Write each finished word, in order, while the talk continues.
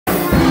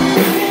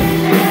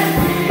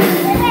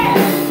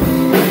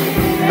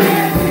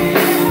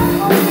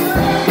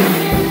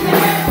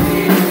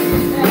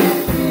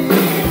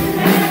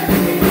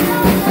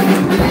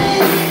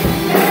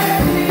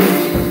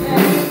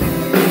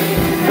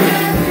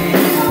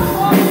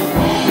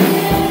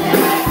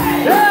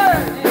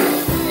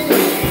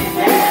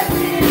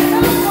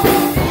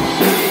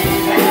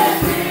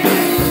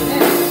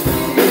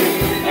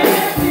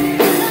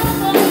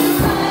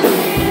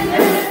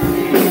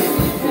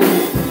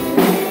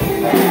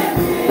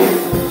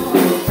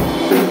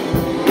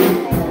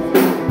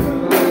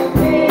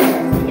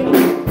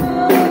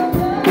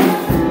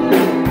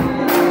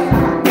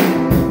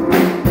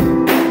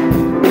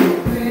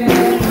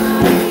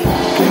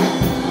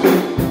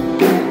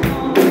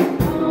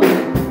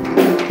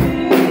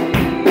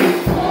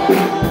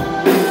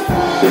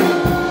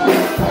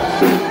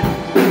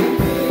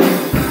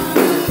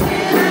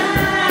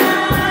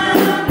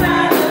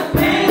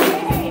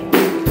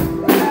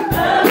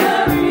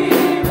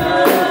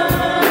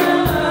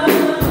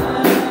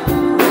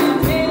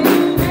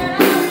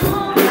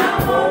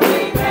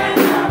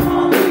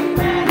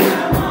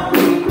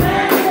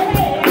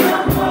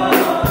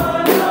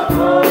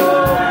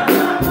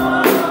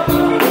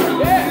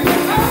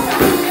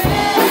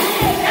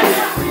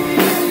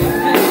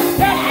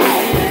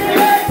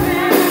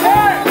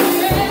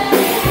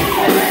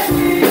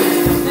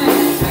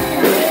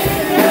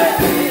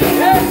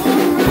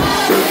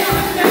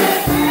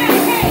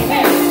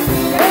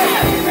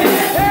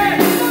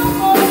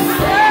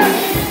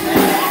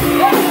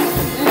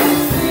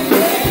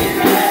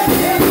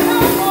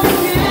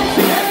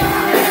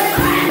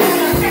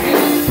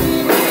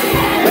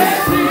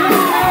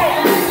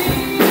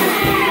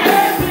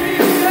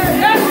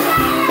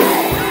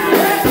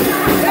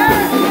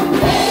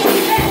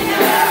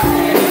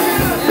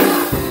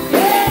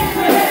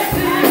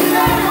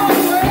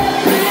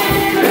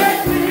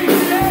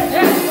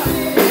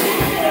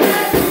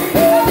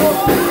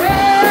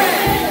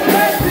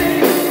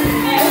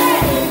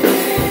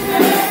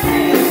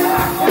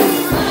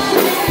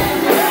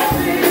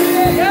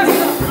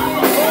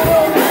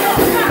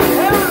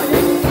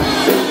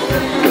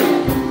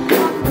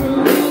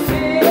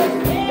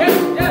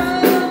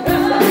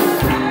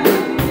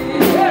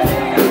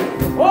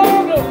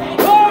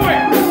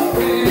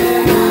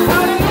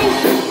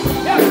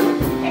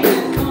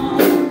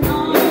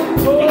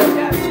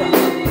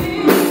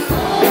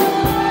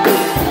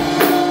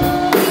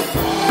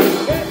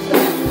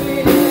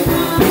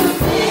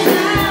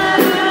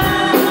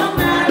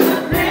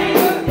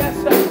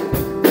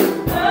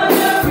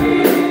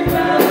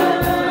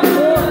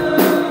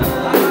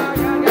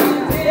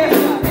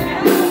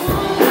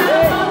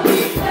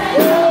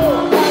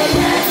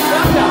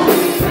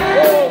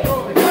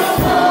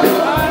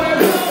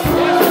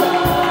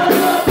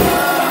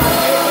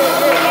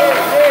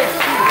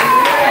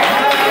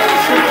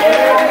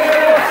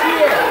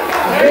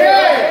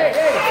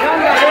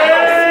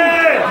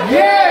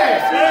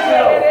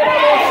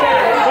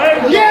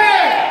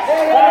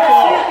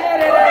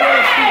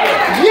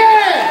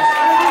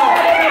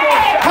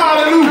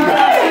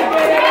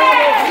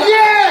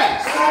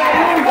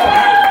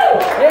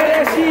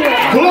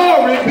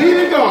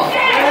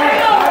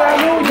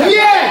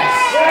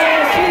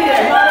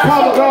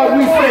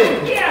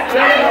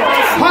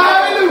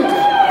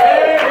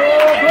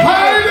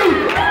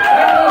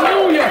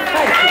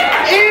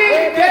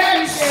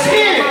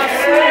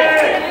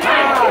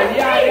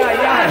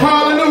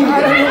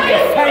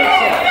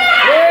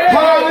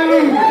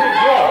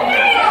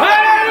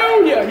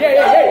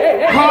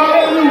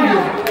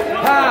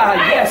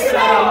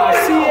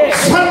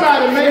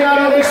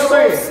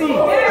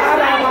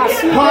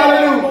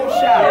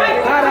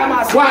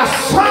While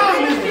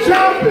some is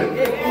jumping.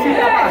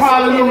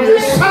 Hallelujah.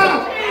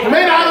 Some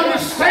may not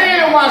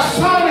understand why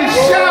some is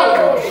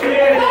shouting.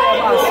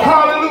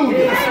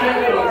 Hallelujah.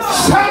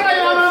 Some may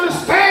not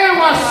understand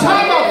why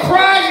some are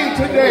crying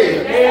today.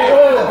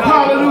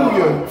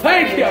 Hallelujah.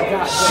 Thank you,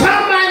 God.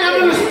 Some may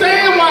not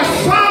understand why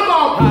some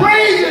are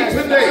praising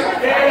today.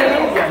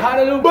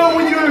 Hallelujah. But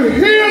when you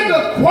hear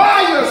the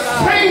choir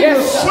sing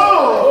the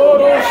song,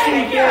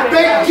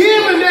 they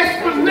give an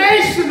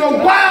explanation of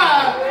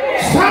why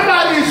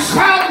somebody is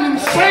shouting and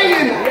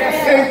singing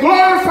and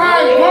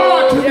glorifying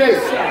God today.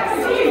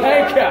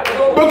 Thank you.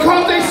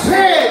 Because they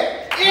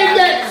said, in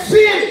that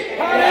city, In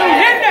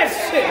that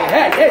city.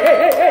 Hey.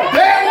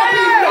 there will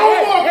be no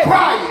more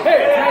crying.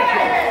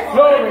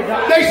 Glory,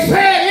 God. They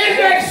said, in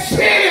that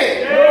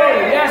city,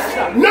 Glory, yes,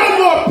 sir. no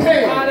more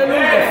pain.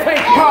 Hallelujah. Thank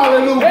you.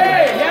 Hallelujah.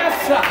 Hey, yes,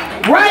 sir.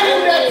 Right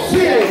in that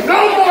city, no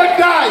more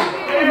dying.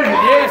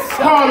 Yes,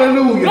 sir.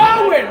 Hallelujah.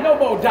 Glory, no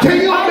more dying. Can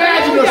you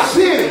imagine a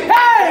city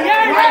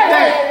like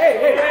that?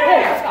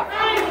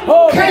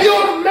 Oh, Can you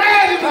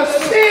imagine a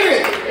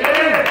city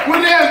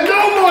when there's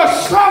no more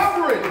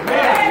suffering?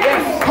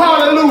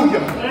 Hallelujah.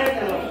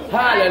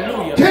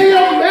 hallelujah. Can you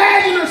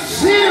imagine a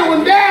city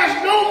when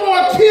there's no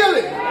more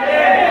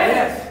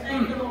killing?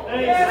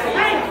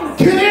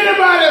 Can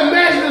anybody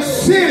imagine a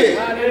city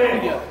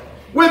Hallelujah.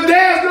 when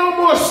there's no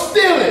more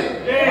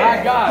stealing?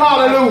 My God.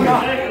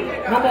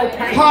 Hallelujah. No more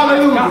pain.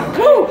 Hallelujah.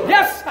 Woo,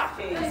 yes, sir.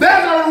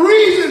 There's a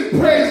reason,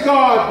 praise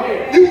God,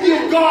 you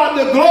give God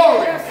the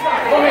glory. Go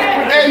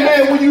ahead.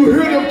 Amen. When you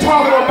hear them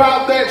talking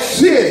about that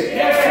city,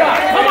 Yes, sir.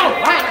 Come on.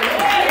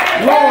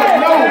 Lord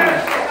knows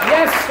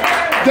Yes, sir.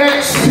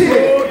 that city.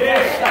 Oh,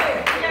 yes, sir.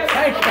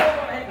 Thank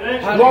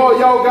you. Lord,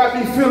 y'all got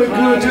me feeling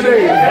good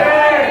today.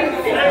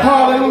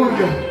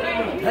 Hallelujah.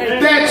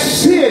 That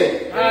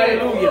city.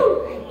 Hallelujah.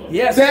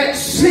 Yes. That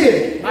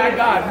city. My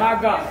God,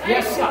 my God.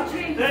 Yes, sir.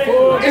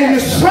 Oh, And you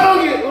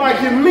sung it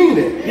like you mean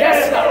it.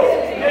 yes,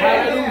 sir.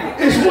 Hallelujah.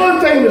 It's one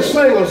thing to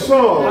sing a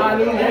song,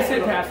 Hallelujah. That's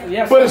it, Pastor.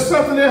 Yes, but sir. it's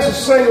something else to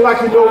sing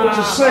like you know what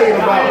you're saying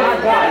My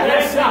about. God.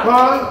 Yes, sir.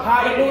 Huh?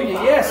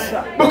 Hallelujah. Yes,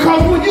 sir.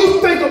 Because when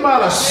you think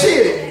about a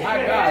city, My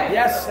God.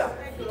 Yes, sir.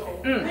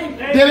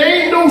 there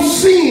ain't no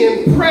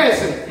sin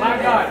present. My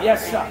God.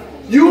 Yes, sir.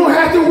 You don't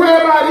have to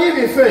worry about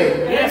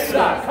anything. Yes,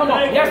 sir. Come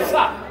on. Yes,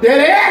 sir. That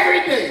every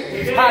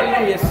day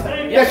Hallelujah,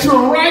 sir. Yes, that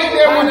you're right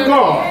there with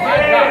God. my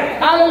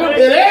God.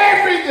 Hallelujah. That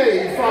every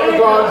day, Father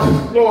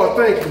God, Lord,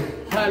 thank you.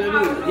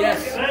 Hallelujah.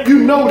 Yes.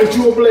 You know that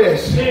you're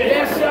blessed.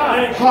 Yes,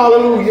 sir.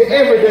 Hallelujah.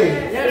 Every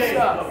day. Yes,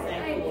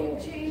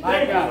 sir.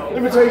 My God.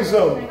 Let me tell you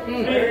something.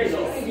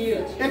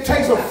 It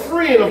takes a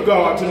friend of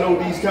God to know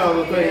these kinds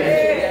of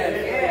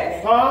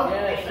things. Huh?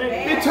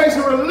 It takes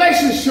a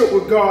relationship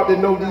with God to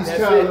know these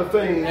kinds of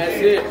things. That's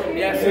it.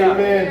 Yes, sir.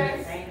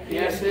 Amen.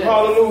 Yes, sir.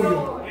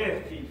 Hallelujah.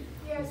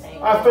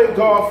 I thank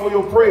God for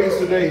your praise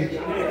today.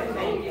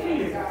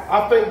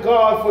 I thank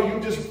God for you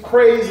just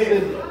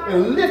praising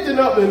and lifting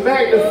up and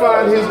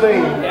magnifying his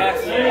name.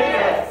 Yes.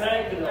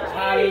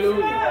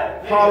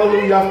 Hallelujah.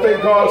 Hallelujah. I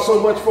thank God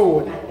so much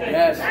for it.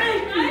 Yes.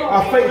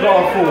 I thank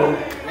God for it.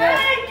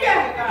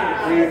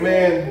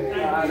 Amen.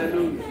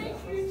 Hallelujah.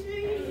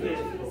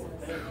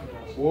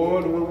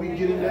 Lord, when we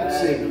get in that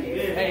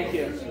city, Thank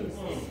you.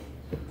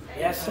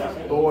 Yes,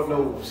 sir. Lord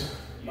knows.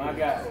 My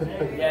God.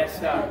 Yes,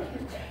 sir.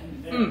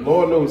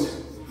 Lord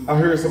knows. I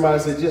heard somebody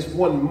say just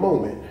one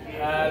moment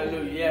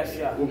Hallelujah. Yes,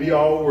 sir. will be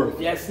all worth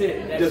it. That's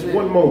it. That's Just it.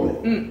 one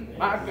moment.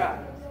 My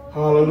God.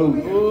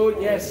 Hallelujah. Oh,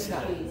 yes,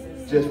 sir.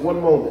 Just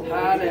one moment.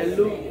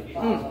 Hallelujah.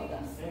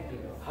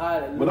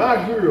 Hallelujah. When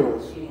I hear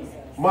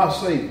my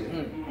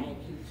Savior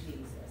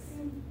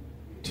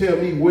tell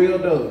me, well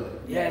done,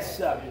 Yes,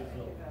 sir.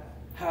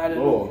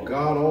 Hallelujah. Lord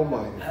God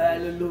Almighty,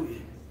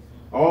 Hallelujah.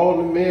 all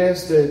the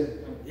mess that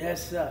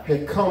Yes, sir.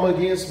 had come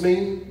against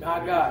me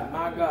My God.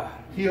 My God.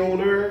 here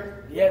on earth,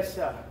 Yes,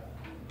 sir. I'm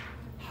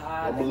going to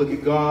Hallelujah. look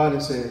at God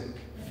and say,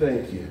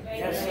 thank you.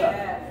 Yes,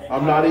 sir.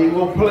 I'm not even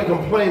going to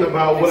complain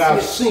about what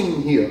I've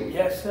seen here.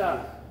 Yes,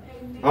 sir.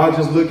 I'll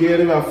just look at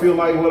him. I feel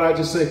like what I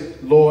just say,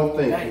 Lord,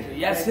 thank Thank you. you.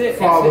 Yes, it.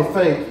 Father, That's it.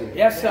 thank you.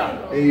 Yes,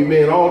 sir.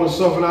 Amen. All the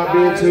suffering I've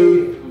been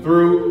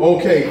through.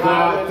 Okay,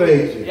 God,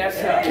 thank you. Yes,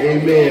 sir.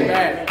 Amen.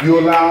 Amen. You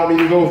allowed me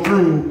to go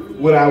through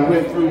what I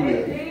went through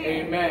with.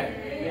 Amen.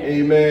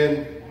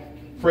 Amen.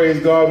 Praise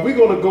God. We're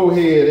going to go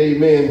ahead.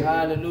 Amen.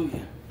 Hallelujah.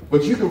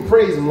 But you can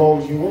praise as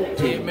long as you want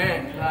to.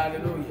 Amen.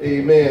 Hallelujah.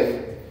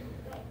 Amen.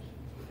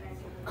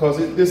 Because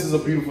this is a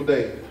beautiful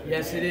day.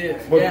 Yes, it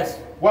is. But Yes.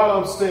 while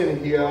I'm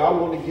standing here, I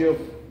want to give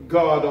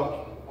God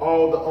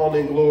all the honor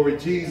and glory.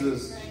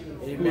 Jesus,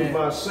 who is Amen.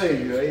 my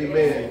Savior.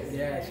 Amen.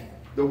 Yes.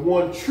 The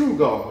one true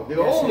God, the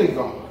Yes, only sir.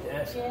 God.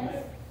 Yes.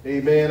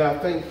 Amen. I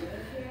thank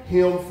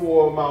him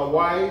for my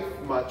wife,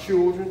 my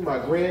children, my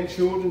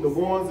grandchildren, the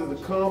ones that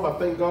have come. I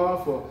thank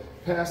God for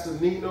Pastor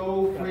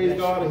Nino, praise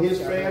God, and his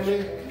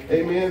family.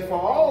 Amen. For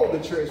all the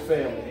church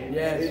family.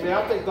 Yes. Amen.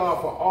 I thank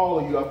God for all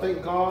of you. I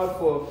thank God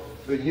for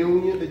the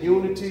union, the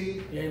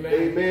unity. Amen.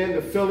 Amen.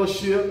 The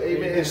fellowship. Amen.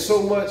 Amen. And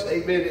so much.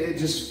 Amen. It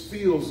just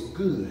feels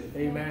good.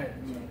 Amen.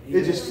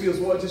 It just feels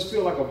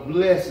like a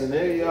blessing.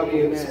 I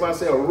mean, somebody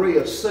say a ray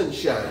of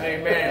sunshine.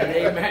 Amen.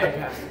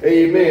 Amen.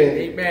 Amen.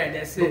 Amen.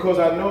 That's it. Because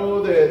I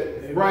know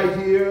that right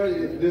here,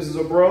 this is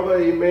a brother,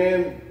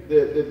 amen,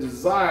 that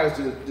desires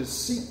to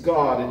seek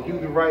God and do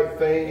the right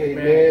thing,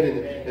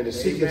 amen, and to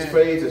seek his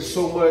faith. There's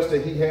so much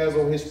that he has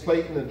on his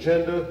plate and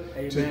agenda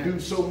to do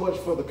so much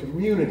for the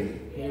community.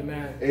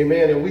 Amen.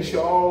 Amen. And we should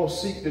all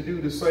seek to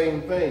do the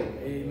same thing.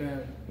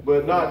 Amen.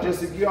 But not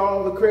just to give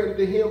all the credit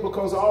to him,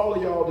 because all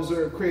of y'all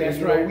deserve credit.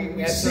 That's right.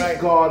 We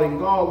seek God, and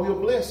God will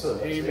bless us.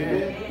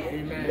 Amen.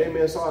 Amen.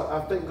 Amen. So I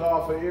thank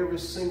God for every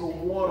single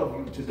one of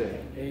you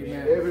today.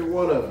 Amen. Every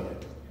one of you.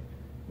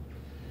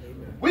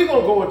 Amen. We're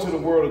going to go into the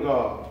Word of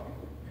God.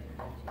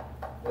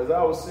 As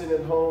I was sitting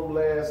at home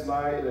last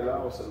night, and I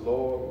was saying,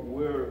 Lord,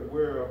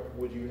 where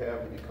would you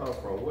have me to come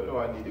from? Where do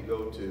I need to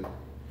go to?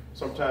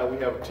 Sometimes we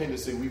have a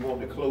tendency, we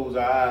want to close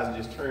our eyes and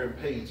just turn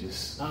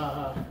pages.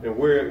 And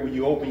when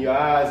you open your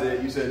eyes,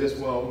 you say, this is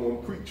where I'm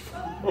going to preach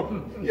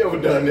from. You ever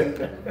done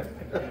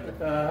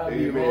that?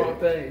 Amen.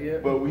 Thing, yeah.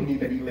 But we need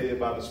to be led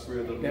by the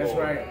Spirit of the That's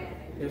Lord. Right.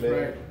 That's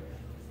right.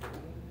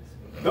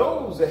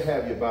 Those that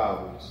have your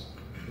Bibles,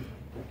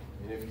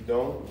 and if you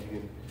don't, you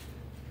can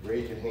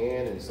raise your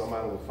hand and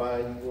somebody will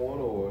find you one,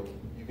 or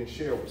you can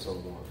share with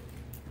someone.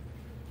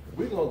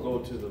 We're going to go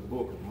to the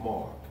book of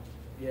Mark.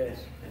 Yes.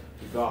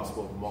 The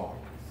Gospel of Mark.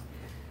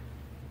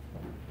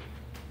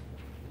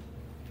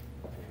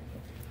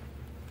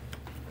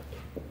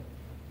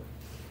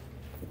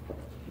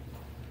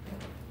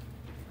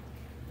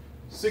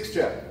 Sixth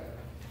chapter.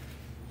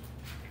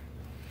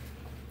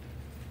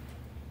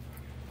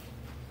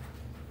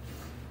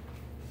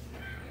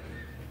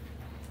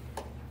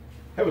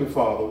 Heavenly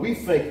Father, we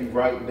thank you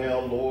right now,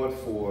 Lord,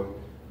 for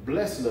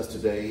blessing us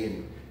today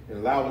and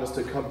allowing us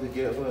to come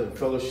together and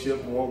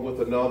fellowship one with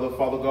another.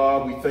 Father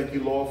God, we thank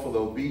you, Lord, for the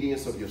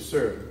obedience of your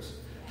servants,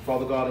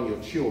 Father God, and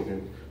your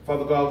children.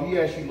 Father God, we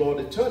ask you, Lord,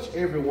 to touch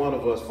every one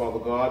of us, Father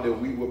God, that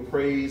we will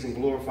praise and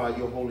glorify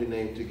your holy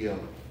name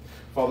together.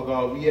 Father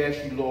God, we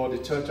ask you, Lord, to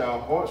touch our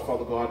hearts,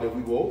 Father God, that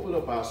we will open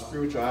up our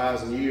spiritual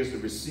eyes and ears to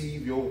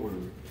receive your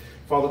word.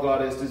 Father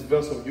God, as this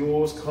vessel of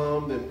yours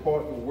come to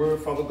impart the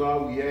word, Father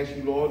God, we ask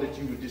you, Lord, that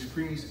you would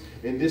decrease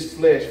in this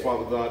flesh,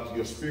 Father God, that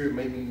your spirit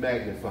may be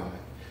magnified.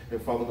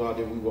 And Father God,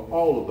 that we will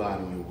all abide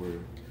in your word.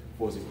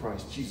 For it's in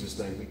Christ Jesus'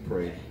 name we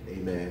pray.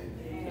 Amen.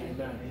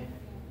 Amen.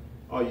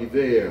 Are you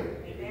there?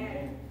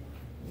 Amen.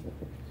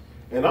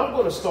 And I'm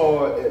going to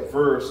start at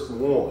verse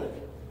 1.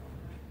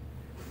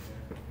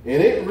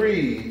 And it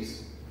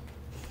reads,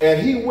 and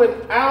he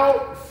went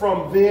out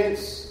from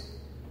thence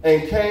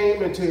and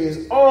came into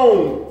his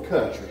own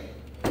country.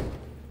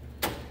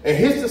 And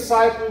his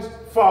disciples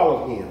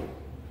followed him.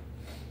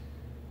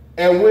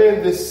 And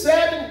when the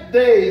 7th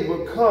day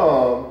would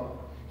come,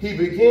 he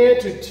began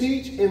to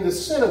teach in the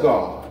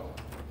synagogue.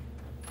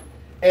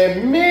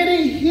 And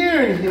many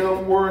hearing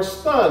him were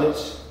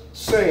astonished,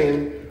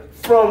 saying,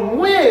 from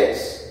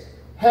whence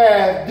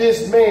hath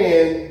this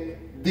man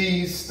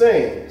these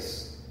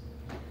things?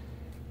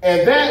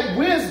 And that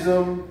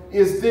wisdom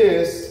is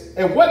this,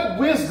 and what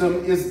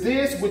wisdom is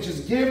this which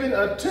is given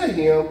unto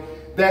him,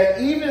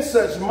 that even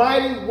such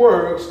mighty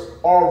works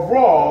are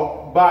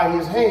wrought by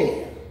his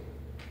hand?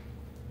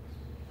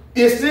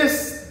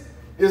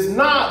 Is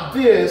not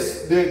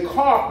this the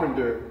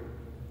carpenter,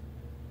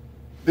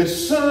 the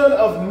son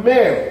of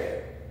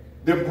Mary,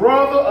 the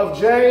brother of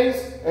James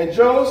and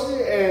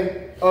Joseph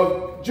and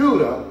of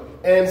Judah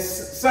and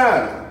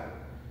Simon?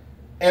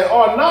 And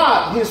are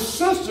not his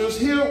sisters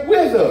here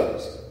with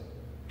us?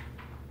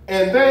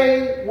 And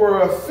they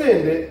were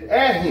offended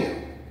at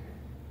him.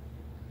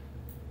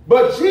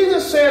 But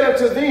Jesus said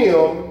unto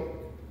them,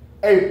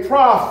 a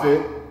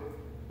prophet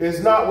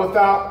is not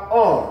without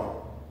honor,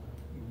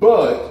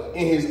 but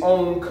in his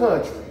own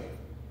country,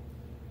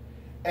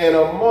 and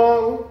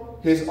among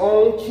his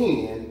own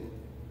kin,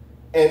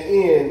 and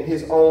in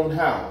his own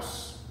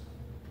house.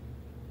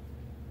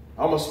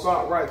 I'm going to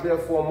stop right there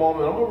for a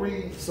moment. I'm going to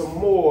read some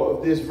more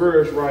of this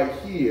verse right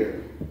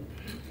here,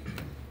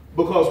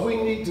 because we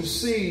need to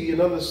see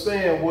and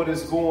understand what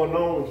is going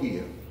on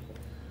here.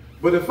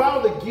 But if I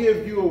were to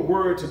give you a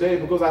word today,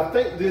 because I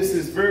think this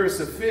is very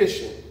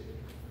sufficient,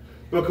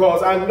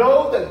 because I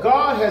know that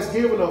God has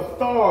given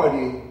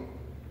authority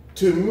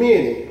to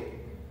many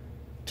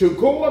to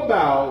go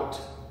about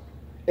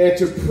and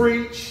to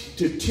preach,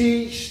 to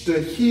teach,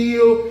 to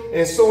heal,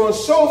 and so on and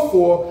so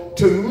forth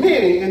to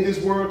many in this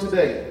world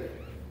today.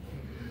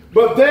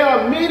 But there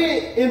are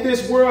many in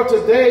this world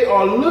today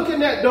are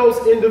looking at those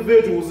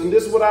individuals, and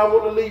this is what I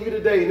want to leave you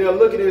today. They're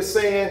looking at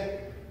saying,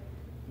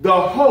 the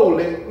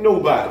holy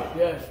nobody.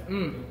 Yes.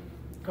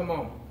 Come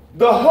on.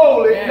 The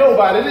holy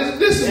nobody.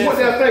 This is what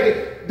they're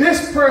thinking.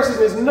 This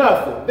person is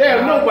nothing.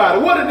 They're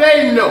nobody. What do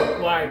they know?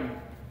 Right.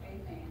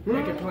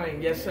 Make it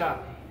plain. Yes, sir.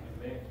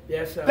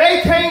 Yes, sir.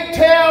 They can't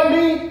tell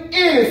me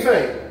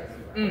anything.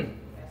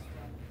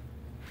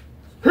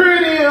 Here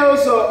it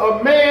is,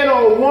 a man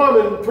or a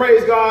woman,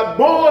 praise God,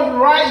 born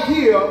right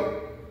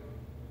here.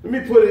 Let me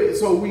put it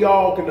so we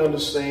all can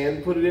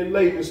understand, put it in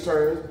layman's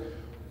terms.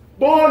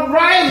 Born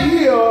right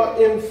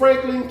here in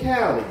Franklin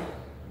County.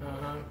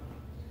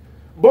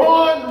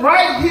 Born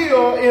right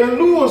here in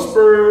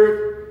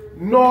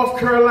Lewisburg, North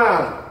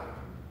Carolina.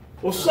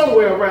 Or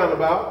somewhere around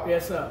about.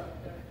 Yes, sir.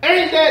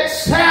 Ain't that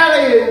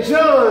Sally and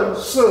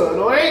John's son?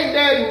 Or ain't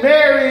that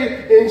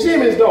Mary and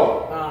Jimmy's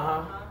daughter?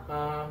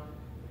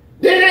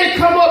 Then they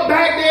come up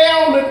back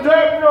there on the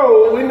dirt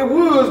road in the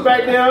woods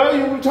back there.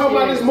 You were talking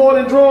about this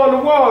morning drawing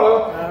the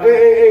water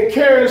and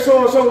carrying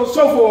so and so and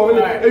so forth.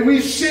 And we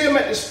share them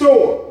at the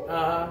store.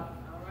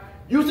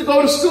 Used to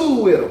go to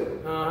school with them.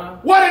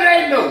 What do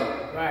they know?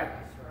 Right.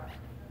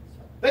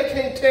 They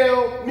can't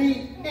tell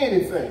me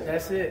anything.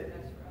 That's it.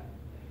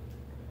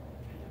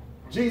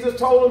 Jesus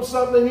told them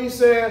something. He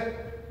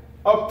said,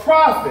 a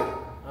prophet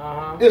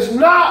is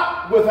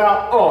not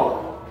without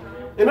honor.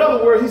 In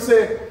other words, he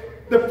said,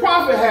 the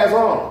prophet has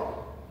honor.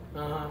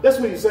 That's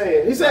what he's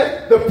saying. He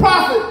said, the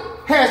prophet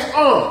has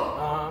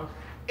honor.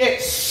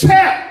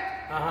 Except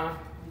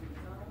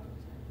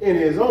in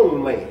his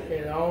own land.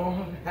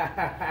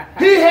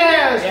 He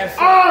has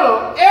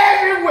honor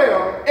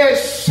everywhere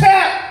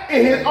except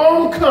in his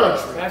own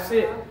country. That's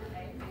it.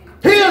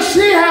 He or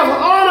she has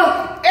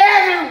honor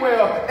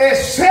everywhere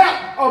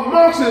except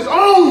amongst his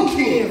own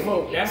kin.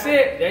 That's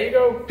it. There you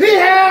go. He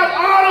has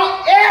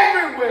honor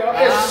everywhere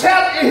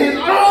except in his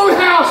own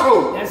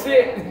household. That's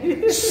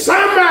it.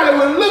 Somebody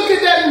will look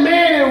at that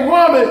man and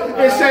woman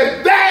and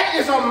say, that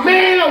is a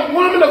man or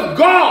woman of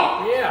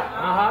God.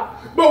 Yeah.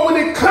 But when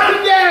it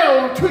comes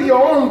down to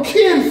your own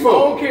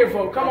kinfolk,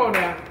 come on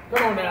now.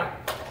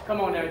 Come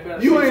on now.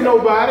 You ain't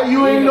nobody.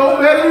 You ain't no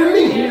better than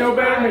me. You ain't no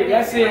better than me.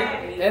 That's it.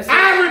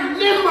 I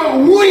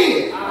remember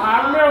when.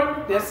 I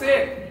remember. That's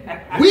it.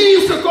 We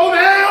used to go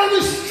down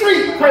the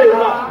street, praise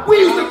God. We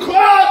used to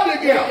club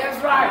together.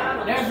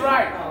 That's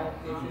right.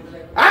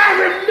 I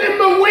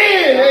remember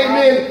when,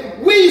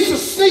 amen, we used to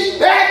sneak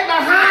back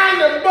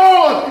behind the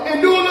bar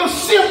and do a little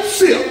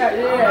sip.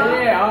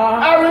 Yeah.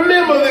 I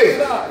remember this.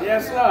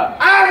 Yes, sir.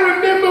 I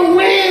remember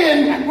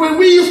when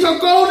we used to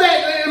go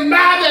there and buy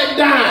that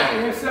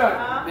dime. Yes,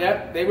 sir.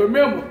 Yep, they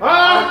remember.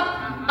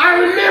 I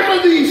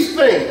remember these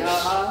things.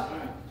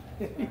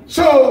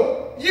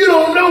 So you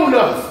don't know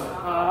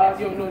nothing.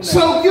 You don't know nothing.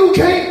 So you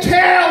can't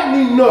tell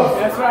me nothing.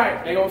 That's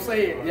right. They gonna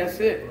say it. That's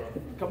it.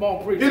 Come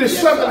on, preach. It is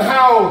something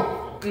how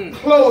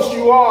close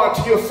you are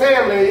to your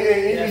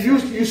family, and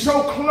you're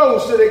so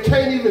close that they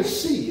can't even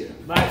see you.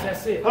 Right,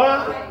 that's it.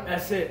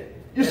 That's it.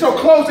 You're so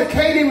close they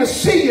can't even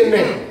see you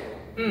now.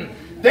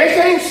 They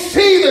can't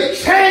see the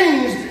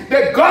change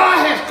that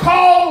God has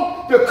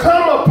called to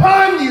come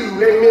upon you,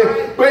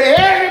 amen. But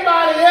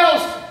everybody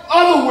else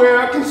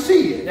otherwhere can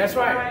see it. That's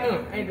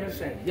right. Ain't that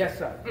shame? Yes,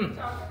 sir.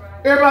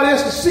 Everybody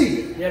else can see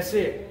it. That's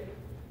it.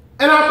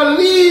 And I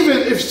believe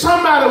if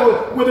somebody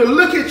were to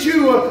look at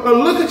you or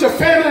look at your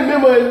family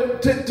member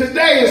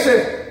today and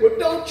say, well,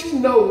 don't you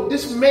know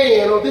this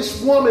man or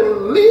this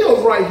woman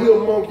live right here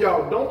among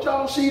y'all? Don't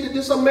y'all see that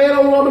this is a man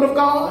or woman of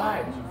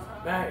God?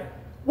 Right.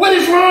 What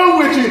is wrong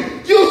with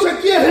you? You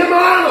should give him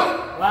honor.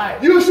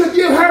 Right. You should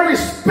give her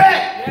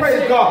respect,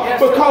 praise God,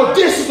 because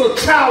this is a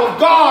child of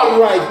God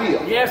right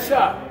here. Yes,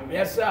 sir.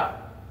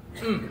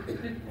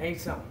 Ain't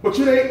something. But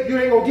you ain't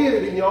gonna get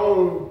it in your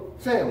own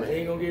family. You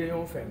ain't gonna get it in your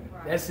own family.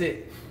 That's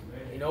it.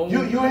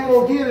 You ain't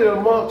gonna get it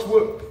amongst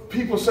what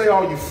people say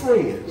are your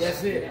friends.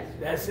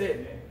 That's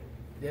it.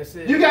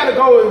 You got to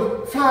go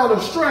and find a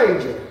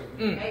stranger.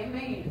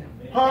 Amen.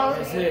 Huh?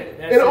 That's it.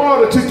 In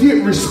order to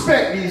get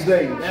respect these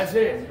days. That's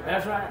it.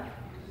 That's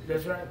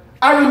right.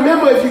 I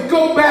remember, if you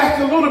go back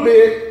a little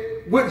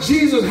bit, what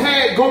Jesus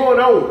had going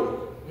on.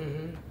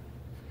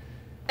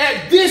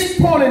 At this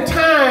point in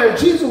time,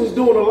 Jesus was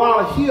doing a lot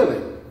of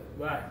healing.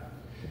 Right.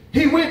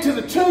 He went to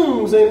the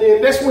tombs,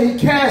 and that's when he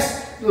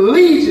cast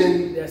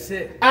legion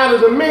out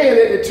of the man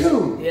at the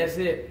tomb. That's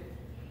it.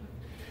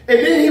 And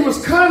then he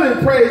was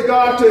coming, praise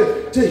God,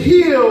 to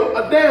heal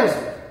a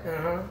damsel.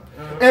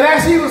 And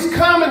as he was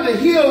coming to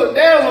heal a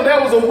damsel,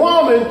 there was a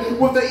woman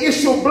with the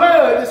issue of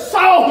blood that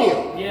saw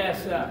him.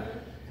 Yes, sir.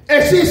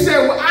 And she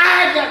said, well,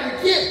 I got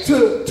to get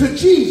to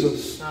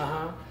Jesus.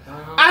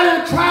 I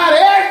done tried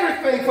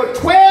everything. For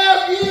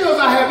 12 years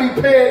I've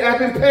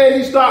been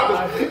paying these doctors,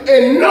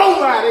 and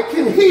nobody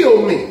can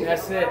heal me.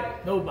 That's it.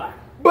 Nobody.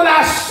 But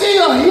I see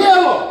a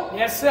healer.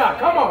 Yes, sir.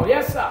 Come on.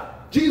 Yes, sir.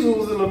 Jesus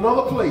was in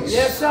another place.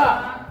 Yes,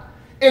 sir.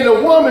 And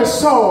the woman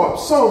saw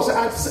him, said,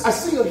 I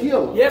see a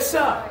healer. Yes,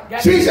 sir.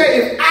 She said,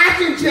 if I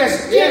can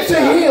just get to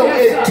him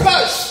and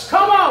touch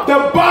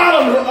the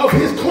bottom of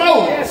his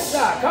clothes. Yes,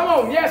 sir. Come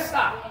on. Yes,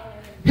 sir.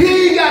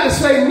 He ain't got to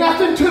say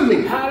nothing to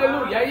me.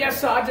 Hallelujah.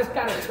 Yes, sir. I just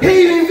got to. He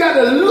ain't even got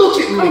to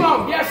look at me. Come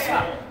on. Yes,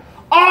 sir.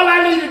 All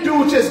I need to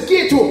do is just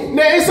get to him.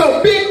 Now, it's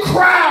a big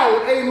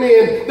crowd,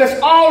 amen,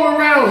 that's all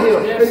around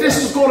him. Yes, and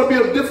this is going to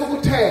be a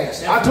difficult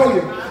task. I told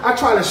you, I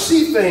try to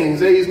see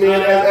things,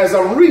 amen, as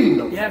I'm reading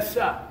them. Yes,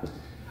 sir.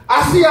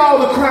 I see all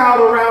the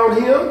crowd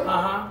around him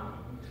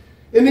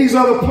in these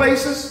other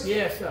places.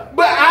 Yes, sir.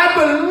 But I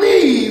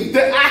believe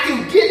that I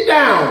can get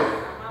down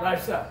right,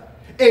 sir,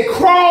 and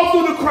crawl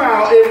through the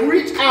crowd and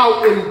reach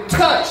out and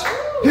touch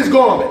his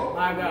garment.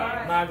 My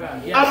God, my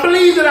God. Yes. I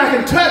believe that I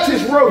can touch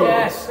his robe.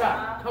 Yes,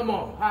 sir. Come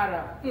on.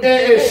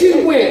 And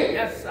she went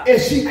yes, sir.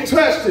 and she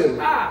touched him.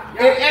 Yeah.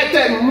 And at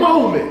that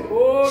moment,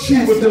 she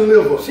yes, was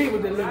delivered. She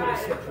was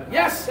delivered.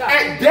 Yes, sir.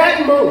 At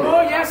that moment.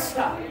 Oh, yes,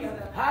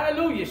 sir.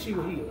 Hallelujah. She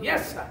was healed.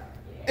 Yes, sir.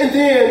 And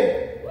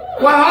then,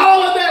 while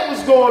all of that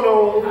was going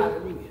on,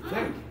 hallelujah.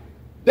 Thank you.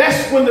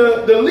 That's when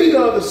the leader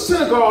of the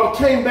synagogue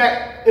came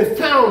back and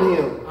found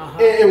him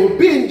and was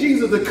bidding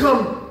Jesus to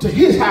come to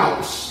his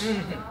house.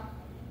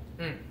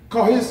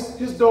 Because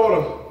his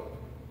daughter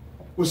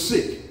was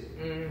sick.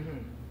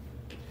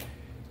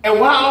 And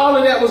while all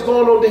of that was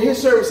going on, then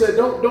his servant said,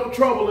 don't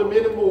trouble him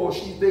anymore.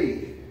 She's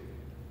dead.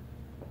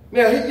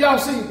 Now, y'all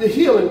see the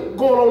healing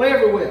going on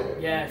everywhere.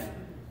 Yes.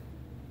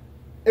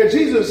 And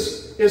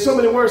Jesus, in so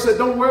many words, said,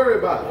 don't worry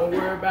about it. Don't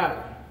worry about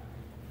it.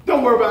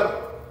 Don't worry about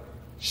it.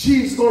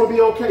 She's going to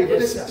be okay. But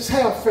yes, just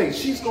have faith.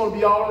 She's going to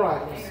be all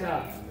right. Yes,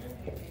 sir.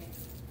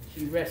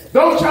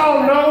 Don't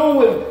y'all know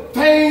when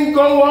things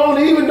go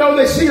on, even though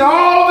they see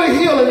all the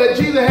healing that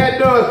Jesus had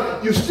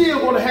done, you're still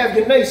going to have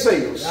your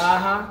naysayers.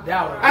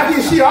 Doubters. After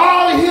you see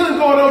all the healing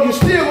going on, you're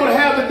still going to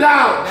have the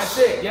doubters. That's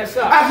it. Yes,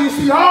 sir. After you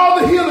see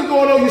all the healing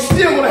going on, you're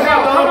still going to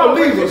have the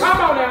unbelievers.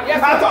 Come on now. Yes,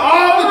 sir. After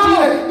all the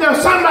Jesus, now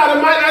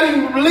somebody might not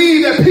even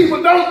believe that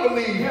people don't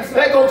believe. Yes,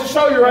 that goes to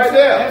show you right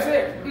there. That's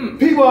it.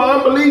 People are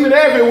unbelieving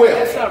everywhere.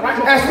 Yes, sir. Right.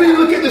 As we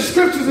look at the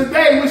scriptures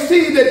today, we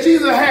see that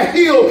Jesus had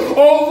healed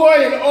over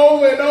and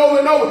over and over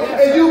and over.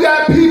 Yes, and you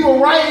got people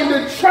right in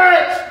the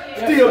church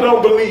still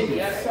don't believe.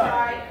 Yes,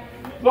 sir.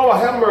 Lord,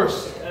 have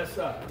mercy. Yes,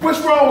 sir. What's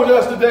wrong with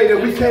us today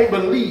that we can't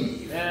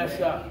believe? Yes,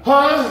 sir.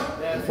 Huh?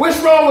 Yes, what's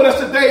wrong with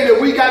us today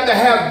that we got to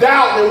have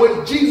doubt in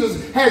what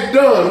Jesus has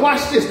done?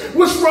 Watch this.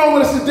 What's wrong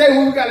with us today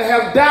when we got to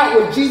have doubt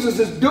what Jesus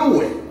is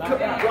doing?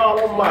 God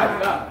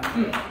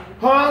Almighty.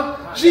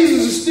 Huh?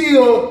 Jesus is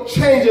still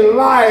changing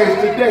lives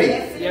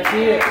today. Yes,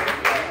 he is.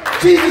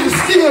 Jesus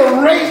is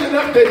still raising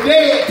up the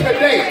dead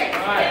today.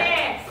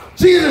 Right.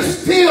 Jesus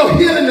is still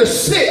healing the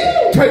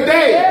sick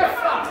today.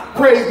 Yes,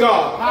 praise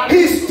God.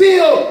 He's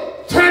still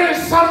turning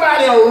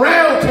somebody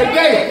around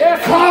today,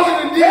 yes,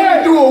 causing them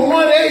to do a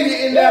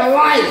 180 in their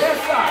life. Yes,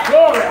 sir.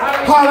 Glory.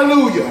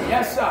 Hallelujah.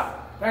 Yes, sir.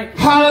 Thank you.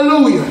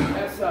 Hallelujah.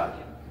 Yes, sir.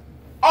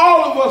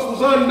 All of us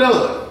was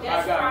undone.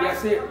 Yes,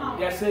 yes, it.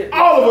 Yes, it.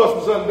 All of us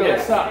was undone.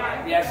 Yes,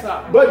 sir. Yes,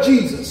 sir. But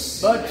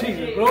Jesus. But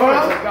Jesus. Glory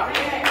to God.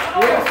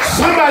 Yes,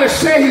 somebody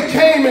said he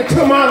came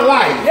into my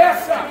life.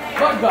 Yes, sir.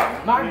 But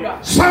God. My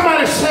God.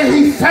 Somebody said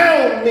he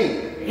found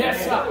me.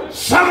 Yes, sir.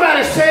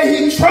 Somebody said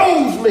he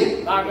chose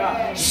me. My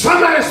God.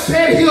 Somebody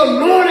said he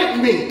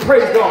anointed me.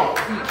 Praise God.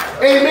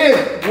 Amen.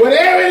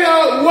 Whatever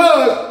it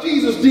was,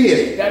 Jesus did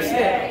it. That's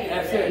it.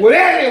 That's it.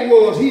 Whatever it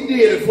was, he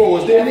did it for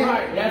us, didn't he?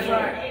 That's right. That's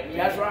right.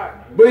 That's right.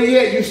 But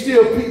yet you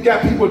still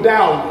got people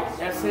doubting.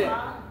 That's it.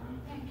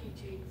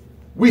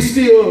 We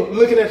still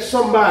looking at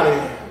somebody.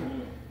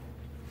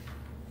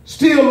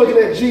 Still looking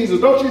at Jesus.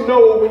 Don't you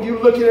know when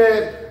you're looking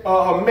at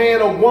a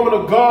man or woman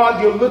of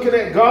God, you're looking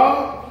at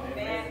God?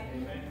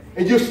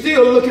 And you're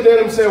still looking at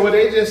them and saying, well,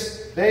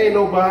 they ain't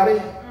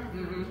nobody.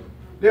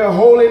 They're a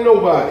holy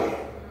nobody.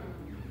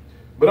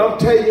 But I'm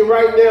telling you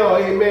right now,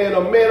 amen,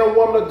 a man or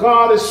woman of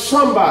God is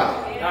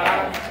somebody.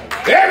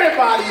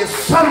 Everybody is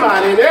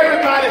somebody, and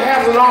everybody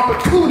has an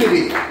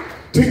opportunity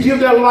to give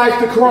their life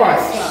to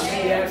Christ.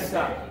 Yes,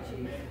 sir.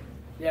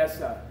 Yes,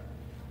 sir.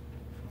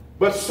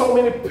 But so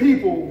many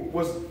people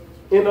was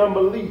in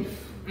unbelief.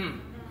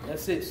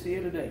 That's it,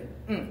 still today.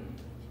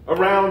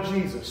 Around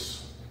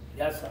Jesus.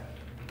 Yes, sir.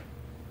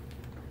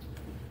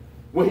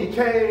 When he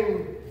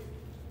came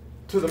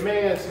to the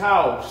man's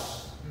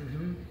house,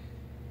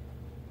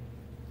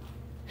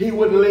 he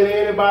wouldn't let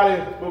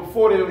anybody,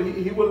 before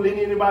he wouldn't let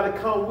anybody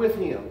come with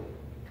him,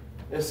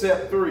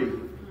 except three.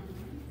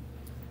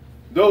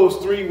 Those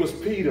three was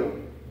Peter,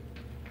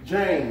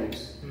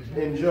 James,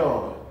 and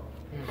John.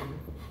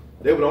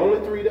 They were the only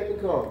three that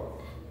could come.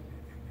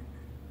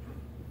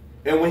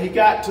 And when he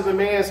got to the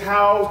man's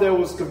house, there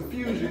was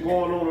confusion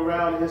going on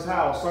around his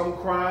house. Some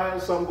crying,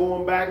 some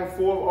going back and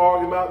forth,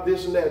 arguing about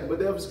this and that. But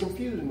there was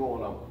confusion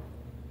going on.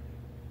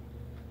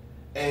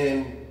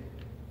 And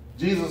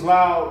Jesus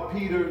allowed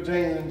Peter,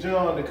 James, and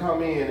John to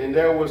come in. And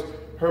there was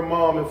her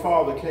mom and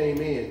father came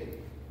in.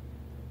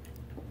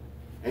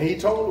 And he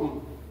told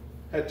them,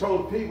 had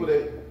told the people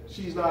that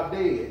she's not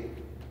dead.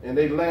 And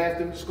they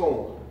laughed and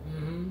scorned.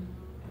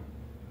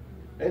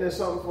 Ain't that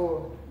something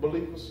for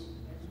believers?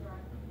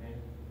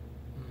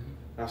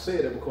 I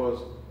say that because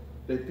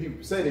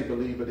people say they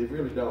believe, but they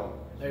really don't.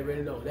 They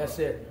really don't. That's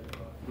it.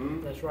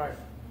 That's right.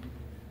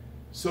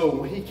 So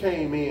when he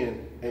came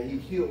in and he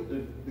healed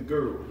the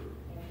girl,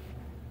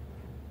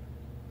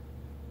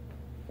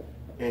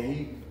 and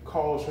he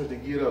caused her to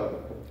get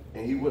up,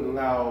 and he wouldn't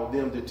allow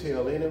them to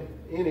tell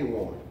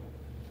anyone.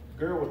 The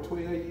girl was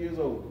 12 years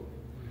old.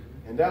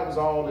 And that was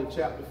all in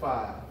chapter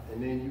 5.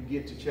 And then you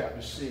get to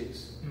chapter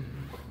 6.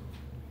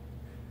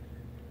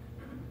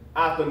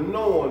 After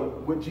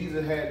knowing what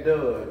Jesus had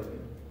done,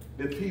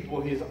 the people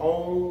of his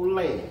own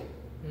land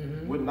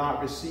would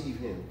not receive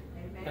him.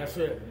 That's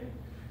it.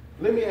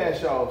 Let me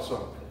ask y'all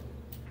something.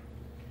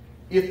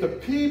 if the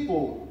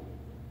people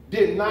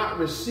did not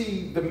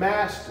receive the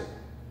master,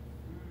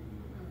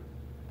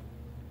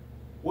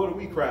 what are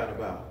we crying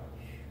about?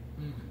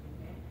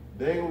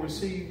 They ain't gonna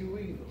receive you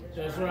either.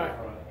 That's right.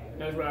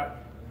 That's right.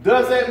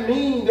 Does that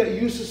mean that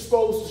you're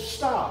supposed to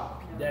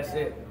stop? That's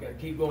it. You gotta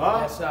keep going. Huh?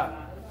 That's right.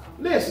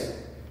 Listen,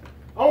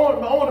 I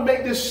want to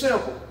make this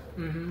simple.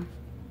 Mm-hmm.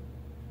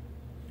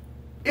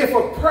 If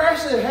a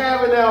person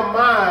have in their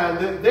mind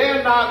that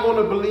they're not going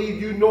to believe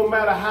you no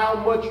matter how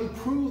much you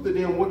prove to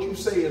them what you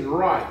say is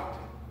right,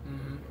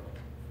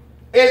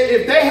 and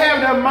if they have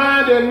in their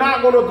mind they're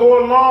not going to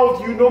go along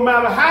with you no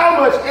matter how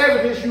much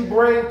evidence you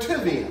bring to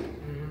them,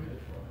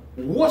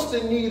 what's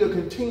the need of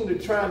continue to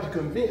try to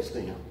convince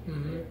them?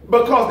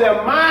 Because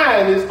their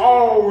mind is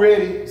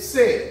already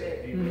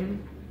set.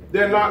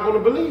 They're not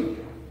going to believe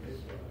you.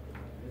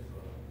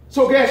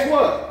 So guess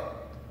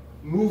what?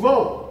 Move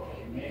on.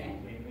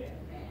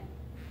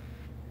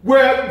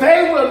 Where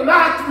they will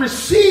not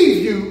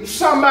receive you,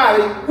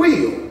 somebody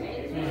will.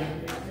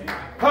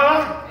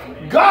 Huh?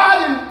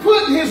 God didn't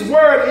put his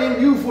word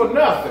in you for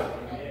nothing.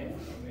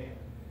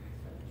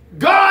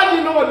 God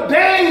didn't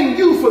ordain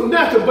you for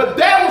nothing, but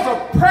there was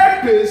a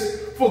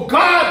purpose for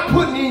God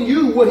putting in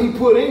you what he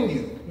put in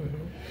you.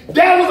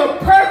 There was a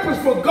purpose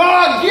for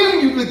God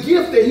giving you the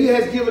gift that he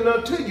has given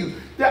unto you,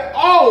 that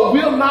all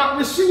will not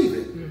receive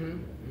it,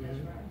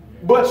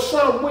 but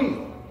some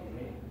will.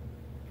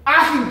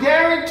 I can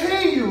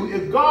guarantee you,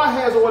 if God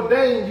has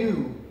ordained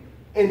you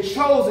and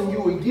chosen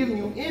you and given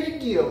you any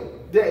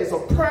gift, there is a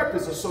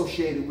purpose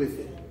associated with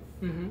it.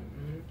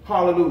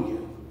 Hallelujah.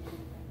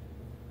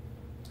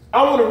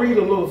 I want to read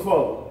a little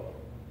further.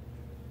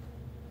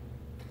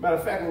 Matter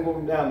of fact, I'm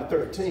going down to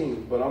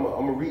 13, but I'm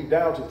going to read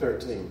down to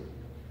 13.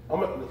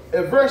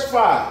 At verse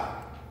 5,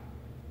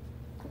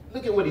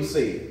 look at what he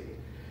said.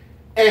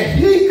 And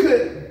he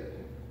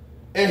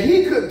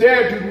could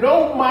there do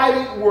no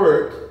mighty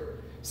work,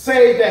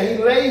 save that he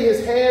laid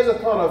his hands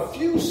upon a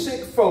few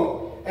sick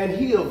folk and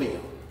healed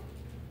them.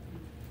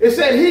 It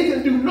said he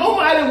can do no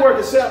mighty work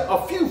except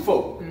a few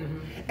folk.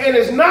 And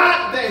it's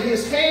not that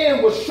his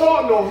hand was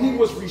shortened or he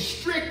was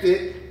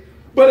restricted,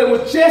 but it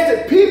was just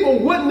that people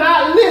would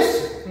not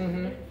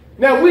listen.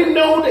 Now we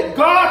know that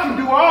God can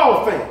do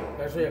all things.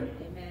 That's it.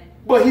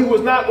 But he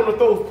was not going to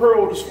throw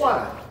pearls to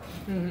swine.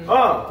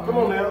 Come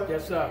on now.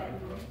 Yes, sir.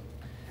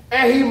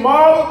 And he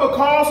marveled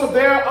because of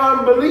their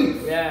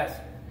unbelief. Yes.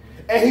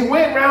 And he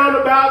went round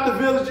about the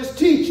villages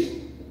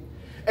teaching.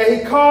 And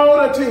he called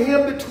unto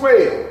him the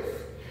 12.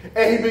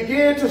 And he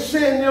began to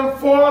send them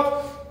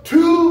forth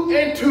 2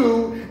 and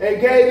 2, and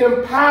gave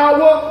them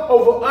power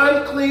over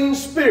unclean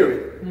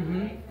spirit.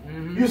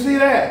 You see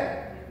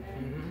that?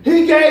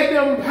 He gave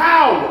them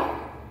power,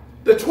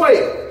 the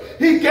 12.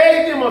 He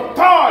gave them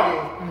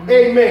authority.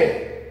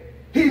 Amen.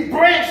 He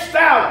branched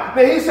out.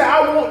 Now he said,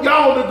 I want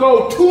y'all to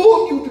go, 2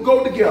 of you to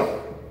go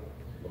together.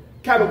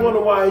 Kind of wonder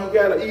why he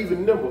got an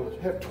even number,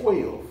 have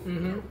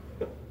 12.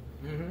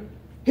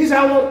 He said,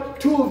 I want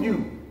 2 of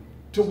you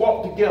to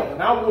walk together,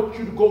 and I want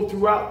you to go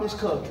throughout this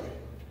country.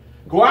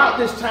 Go out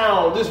this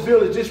town, this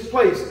village, this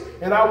place,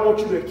 and I want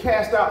you to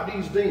cast out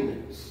these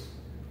demons.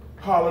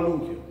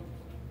 Hallelujah.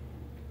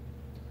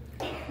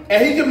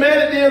 And he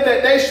commanded them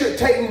that they should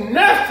take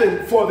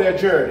nothing for their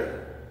journey,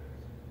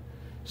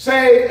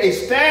 save a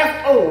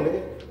staff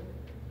only,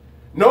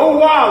 no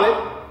wallet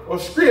or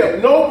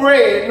scrip, no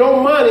bread,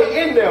 no money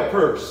in their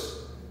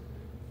purse,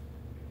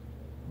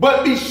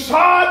 but be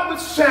shod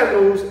with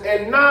sandals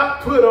and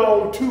not put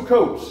on 2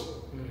 coats.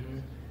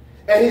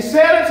 And he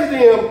said unto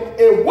them,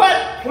 in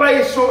what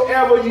place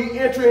soever ye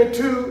enter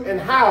into and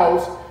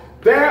house,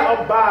 there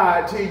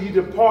abide till you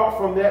depart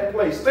from that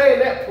place. Stay in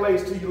that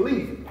place till you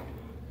leave it.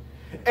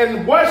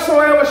 And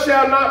whatsoever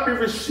shall not be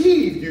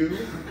received you,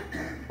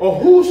 or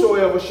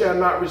whosoever shall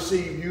not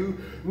receive you,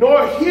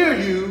 nor hear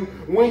you,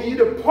 when ye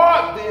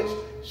depart thence,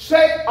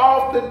 shake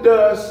off the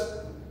dust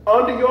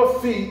under your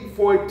feet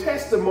for a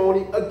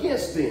testimony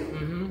against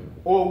them,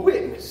 or a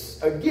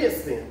witness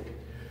against them.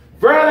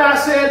 Verily I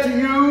say unto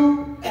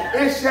you,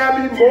 it shall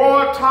be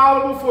more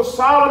tolerable for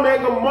Sodom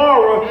and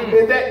Gomorrah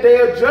in that day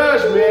of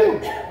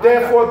judgment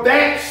than for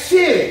that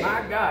city.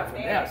 My God, for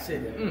that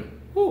city.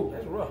 Ooh,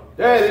 that's rough.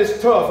 That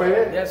is tough, ain't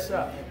it? Yes,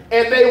 sir.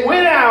 And they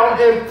went out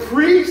and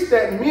preached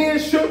that men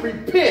should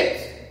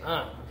repent.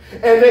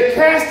 And they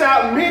cast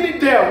out many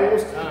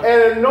devils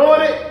and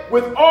anointed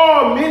with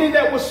oil many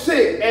that were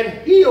sick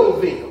and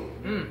healed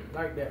them.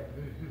 Like that.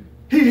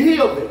 He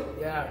healed them.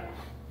 Yeah.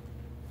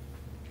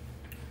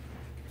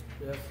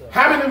 Yes, sir.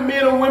 How many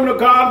men and women of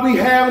God we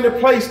have in the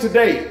place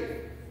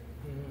today?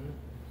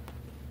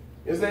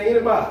 Is there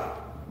anybody?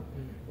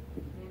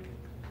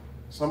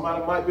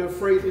 Somebody might be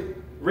afraid to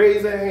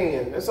raise their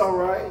hand. That's all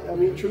right. I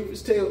mean, truth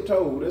is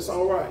told. That's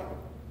all right.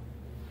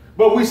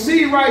 But we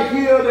see right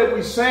here that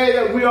we say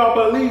that we are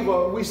a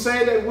believer. We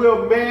say that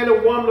we're a man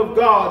and woman of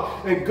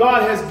God, and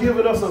God has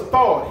given us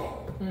authority.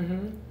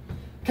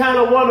 Kind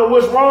of wonder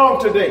what's wrong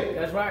today.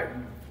 That's right.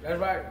 That's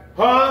right.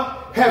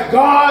 Huh? Have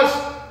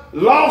God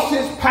lost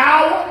his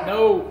power?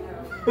 No.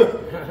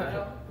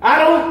 I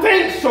don't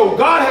think so.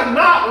 God has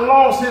not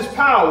lost lost his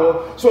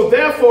power. So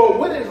therefore,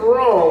 what is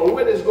wrong?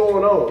 What is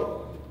going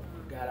on?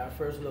 Got our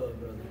first love,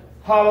 brother.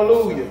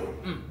 Hallelujah.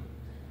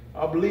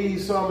 I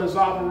believe some is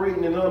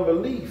operating in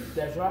unbelief.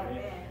 That's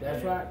right.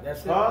 That's right.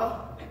 That's it. Huh?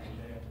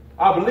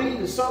 I believe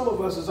that some of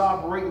us is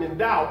operating in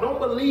doubt. Don't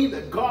believe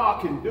that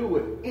God can do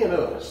it in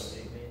us.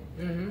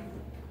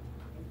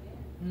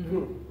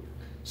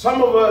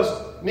 Some of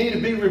us need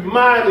to be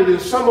reminded,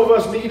 and some of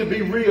us need to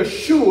be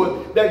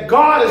reassured that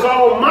God is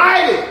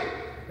almighty.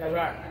 That's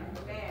right.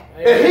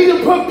 And he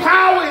can put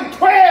power in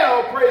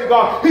 12, praise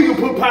God. He can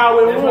put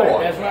power in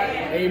 1. That's right.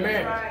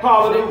 Amen.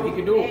 Hallelujah. He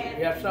can do it.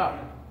 Yes, sir.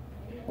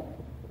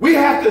 We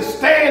have to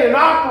stand and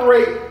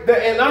operate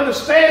and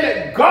understand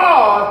that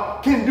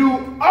God can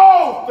do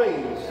all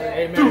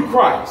things through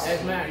Christ.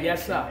 Amen.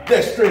 Yes, sir.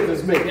 That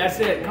strengthens me. That's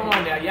it. Come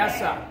on now. Yes,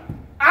 sir.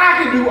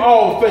 I can do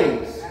all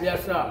things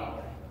Yes, sir.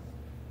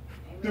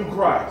 through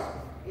Christ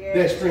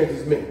that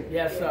strengthens me.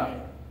 Yes,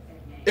 sir.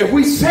 If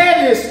we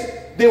say this,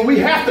 then we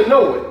have to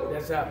know it.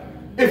 Yes, sir.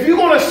 If you're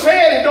going to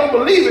say it and don't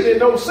believe it, then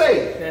don't say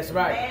it. That's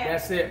right.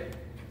 That's it.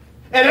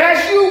 And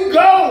as you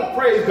go,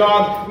 praise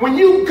God, when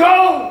you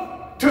go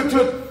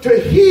to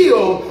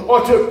heal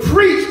or to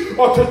preach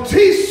or to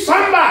teach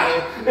somebody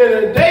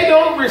and they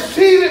don't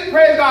receive it,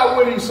 praise God,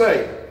 what do you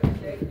say?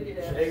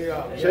 Shake it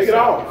off. Shake it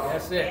off.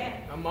 That's it.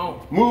 Come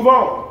on. Move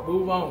on.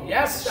 Move on.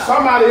 Yes, sir.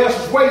 Somebody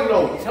else is waiting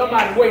on you.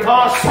 Somebody waiting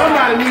on you.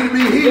 Somebody need to be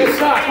healed. Yes,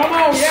 sir. Come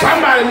on. Yes.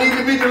 Somebody need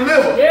to be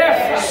delivered.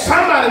 Yes.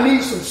 Somebody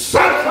needs some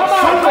something. Come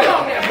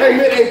on.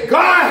 Amen. And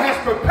God has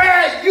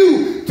prepared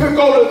you to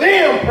go to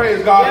them,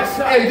 praise God. Yes,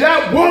 sir. And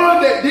that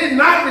one that did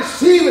not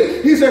receive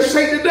it, he says,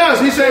 shake the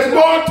dust. He says,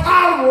 more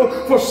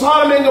tolerable for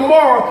Sodom and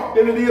Gomorrah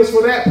than it is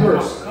for that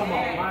person. Come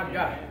on, my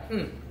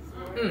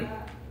God.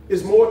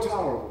 It's more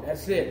tolerable.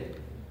 That's it.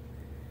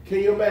 Can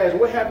you imagine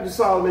what happened to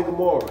Sodom and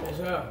Gomorrah? Yes,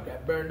 sir.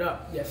 Got burned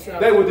up. Yes, sir.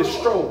 They were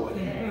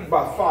destroyed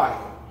by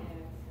fire.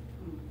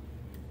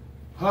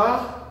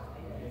 Huh?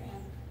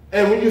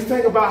 And when you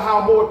think about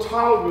how more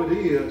tolerable it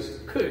is,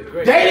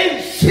 Good, they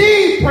didn't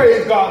see,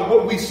 praise God,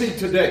 what we see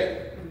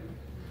today.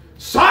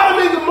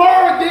 Sodom and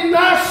Gomorrah did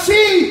not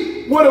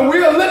see what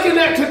we're looking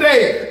at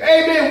today.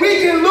 Amen.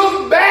 We can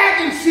look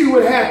back and see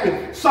what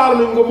happened.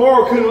 Sodom and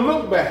Gomorrah couldn't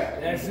look back.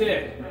 That's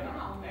it.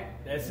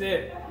 That's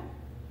it.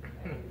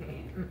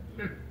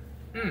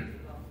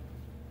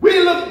 We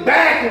can look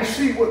back and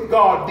see what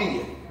God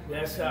did.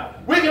 Yes, sir.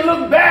 We can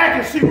look back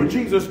and see what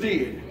Jesus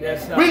did.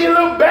 Yes, sir. We can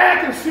look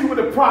back and see what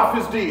the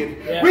prophets did.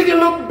 Yes. We can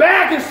look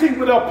back and see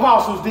what the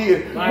apostles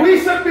did. Right.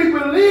 We should be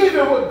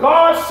believing what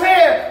God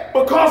said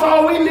because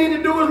all we need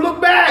to do is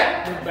look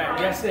back. Look back.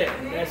 That's it.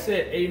 That's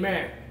it.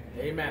 Amen.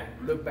 Amen.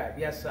 Look back.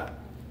 Yes, sir.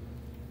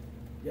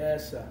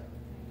 Yes, sir.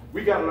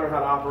 We got to learn how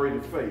to operate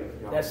in faith.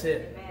 Y'all. That's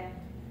it.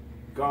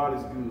 God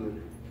is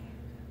good.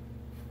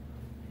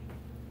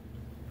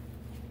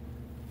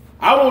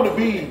 I want to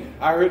be,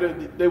 I heard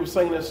that they were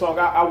singing that song,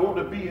 I want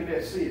to be in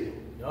that city.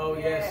 Oh,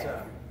 yes,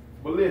 sir.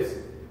 But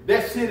listen,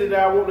 that city that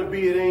I want to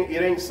be, it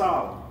ain't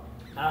Sodom.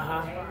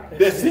 Uh-huh.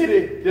 That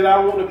city that I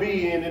want to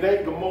be in, it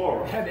ain't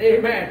Gomorrah.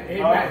 Amen.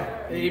 Amen.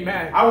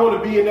 Amen. I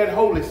want to be in that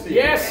holy city.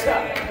 Yes,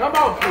 sir. Come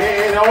on.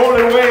 And the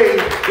only way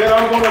that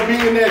I'm going to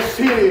be in that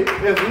city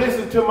is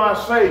listen to my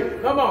Savior.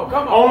 Come on.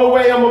 Come on. Only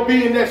way I'm going to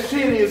be in that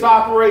city is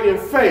operate in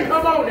faith.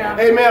 Come on now.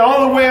 Amen.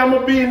 Only way I'm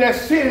going to be in that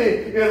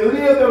city is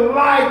live the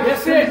life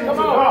that's pleasing to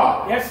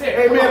God. That's it.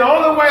 Amen. The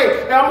only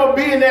way I'm going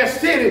to be in that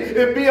city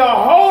is be a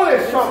holy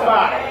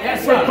somebody.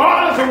 Yes, sir.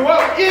 Regardless of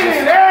what any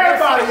and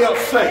everybody else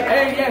say.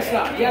 Hey, yes,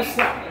 sir. Yes,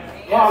 sir.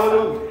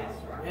 Hallelujah.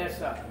 Yes,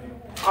 sir.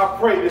 I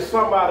pray that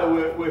somebody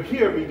will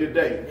hear me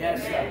today.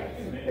 Yes, sir.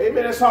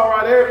 Amen. That's all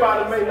right.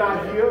 Everybody may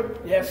not hear.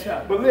 Yes,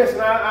 sir. But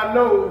listen, I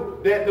know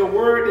that the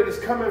word that is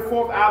coming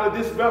forth out of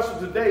this vessel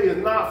today is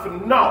not for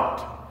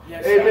naught.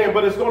 Yes, amen. sir.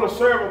 But it's going to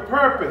serve a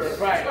purpose.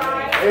 That's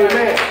right.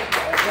 Amen.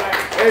 That's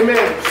right.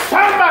 Amen.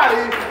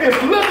 Somebody is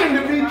looking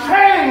to be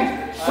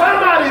changed.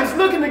 Somebody is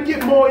looking to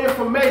get more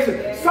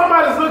information.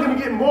 Somebody is looking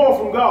to get more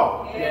from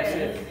God. Yes,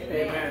 sir.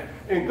 Amen.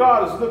 And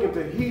God is looking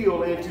to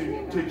heal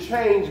and to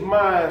change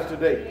minds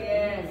today.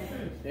 Yes.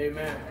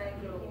 Amen.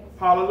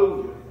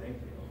 Hallelujah.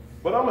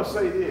 But I'm going to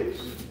say this.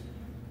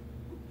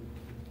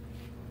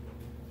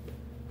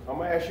 I'm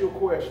going to ask you a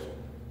question.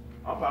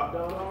 I'm about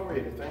done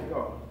already, thank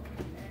God.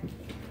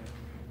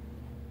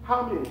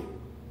 How many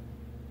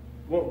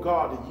want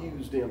God to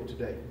use them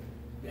today?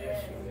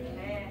 Yes.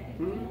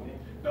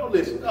 Don't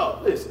listen.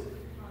 No, listen.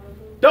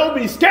 Don't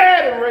be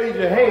scared and raise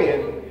your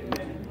hand.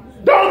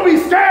 Don't be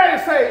scared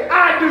to say,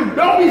 I do.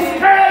 Don't be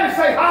scared to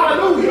say,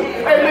 hallelujah.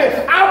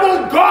 Amen. I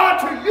want God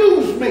to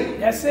use me.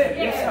 That's it.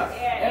 Yes, sir.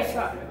 Yes,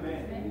 sir.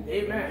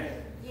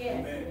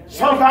 Amen.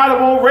 Somebody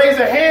won't raise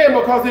a hand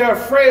because they're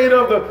afraid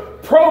of the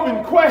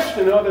probing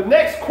question or the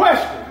next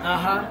question.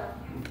 Uh-huh.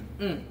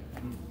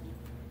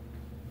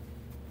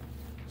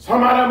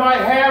 Somebody might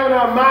have in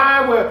their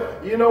mind,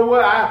 well, you know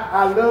what,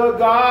 I love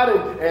God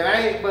and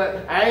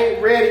I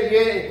ain't ready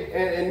yet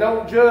and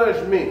don't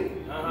judge me.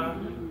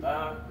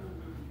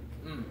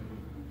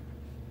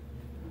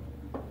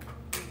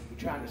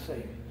 Trying to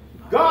say.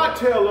 God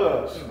tell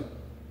us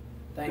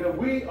that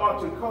we are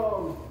to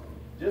come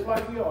just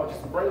like we are,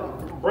 just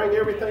bring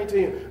everything to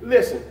him.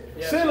 Listen,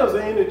 sinners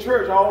are in the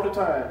church all the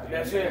time.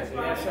 That's it.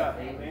 Yes, sir.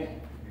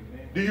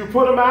 Do you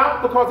put them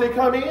out because they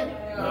come in?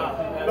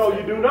 No,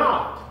 you do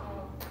not.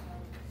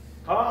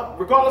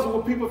 Regardless of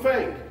what people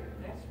think.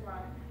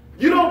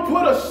 You don't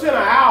put a sinner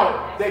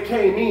out that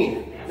came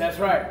in. That's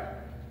right.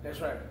 That's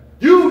right.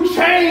 You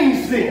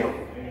change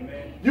them.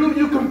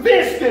 You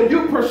convince them.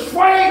 You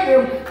persuade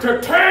them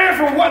to turn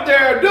from what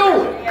they're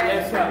doing.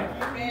 Yes, sir.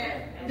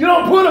 You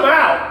don't put them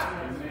out.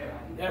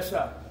 Yes,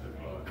 sir.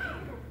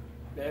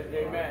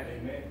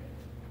 Amen.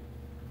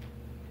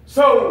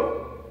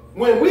 So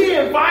when we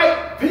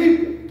invite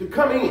people to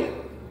come in,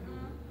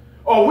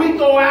 or we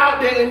go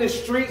out there in the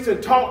streets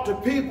and talk to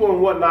people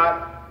and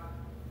whatnot,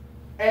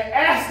 and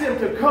ask them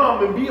to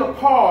come and be a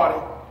part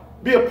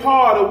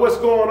of what's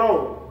going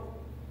on.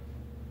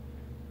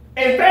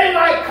 And they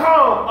might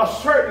come a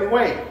certain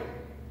way.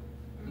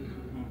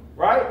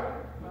 Right?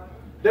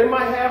 They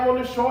might have on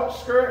the short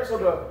skirts or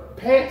the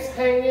pants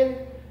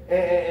hanging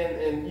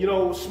and you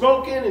know,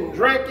 smoking and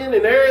drinking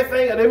and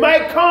everything. And they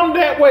might come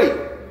that way.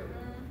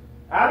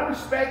 Out of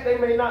respect, they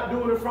may not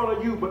do it in front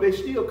of you, but they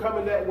still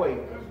coming that way.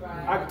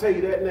 I can tell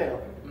you that now.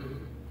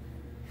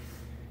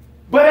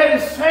 But at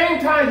the same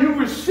time, you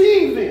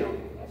receive them.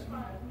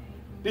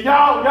 Do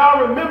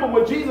y'all remember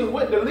when Jesus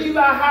went to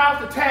Levi's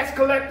house, the tax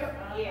collector?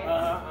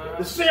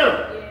 The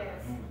sinner.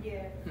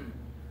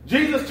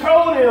 Jesus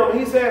told him,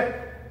 he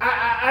said,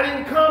 I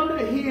didn't come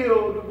to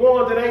heal the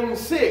one that ain't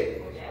sick.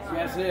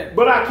 That's it.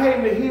 But I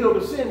came to heal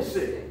the sin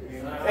sick.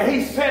 And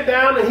he sat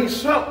down and he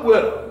supped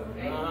with them.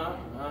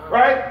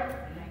 Right?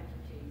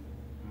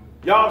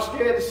 Y'all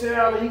scared to sit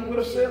down and eat with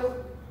a sinner?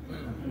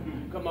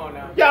 Come on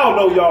now. Y'all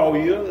know y'all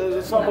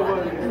is. Some of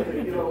us,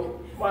 you know,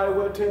 might as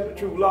well tell the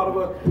truth. A lot of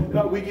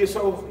us, we get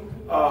so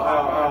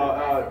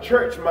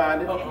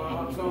church-minded.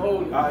 So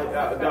holy.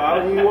 I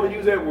don't even want to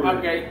use that word.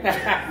 Okay.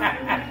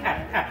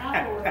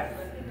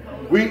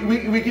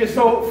 we get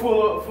so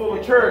full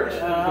of church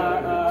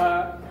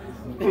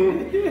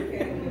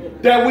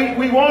that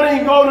we won't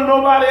even go to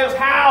nobody else's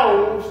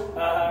house.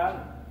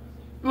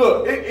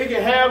 Look, it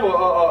can have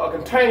a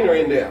container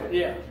in there.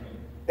 Yeah.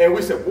 And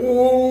we said,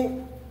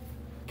 "Whoa,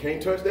 can't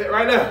touch that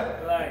right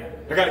now. Right.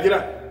 I got to get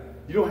out."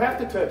 You don't have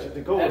to touch it to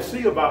go and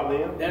see about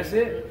them. That's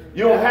it.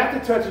 You don't have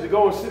to touch it to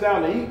go and sit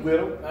down and eat with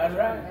them. That's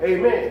right.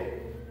 Amen.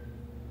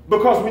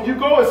 Because when you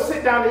go and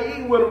sit down and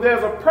eat with them,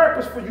 there's a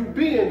purpose for you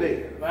being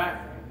there. Right.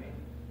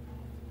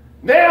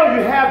 Now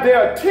you have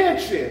their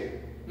attention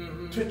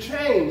to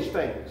change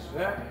things.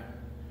 Right.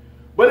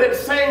 But at the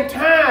same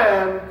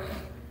time,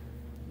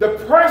 the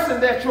person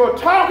that you're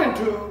talking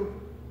to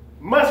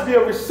must be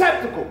a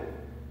receptacle.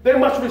 They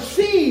must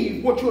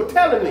receive what you're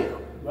telling them.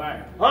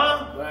 Right.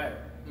 Huh? Right.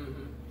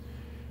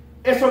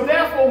 And so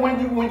therefore,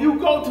 when you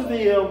go to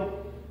them,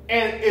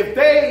 and if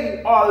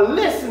they are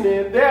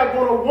listening, they're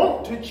going to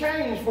want to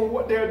change from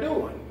what they're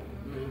doing.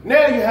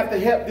 Now you have to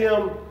help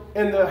them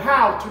in the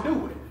how to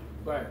do it.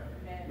 Right.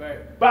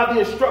 Right. By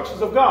the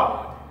instructions of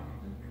God.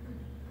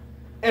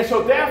 And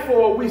so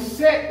therefore, we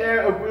sit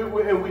there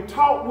and we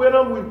talk with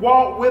them, we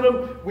walk with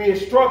them, we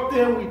instruct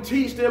them, we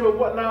teach them and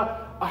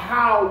whatnot,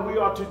 how we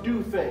are to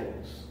do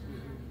things.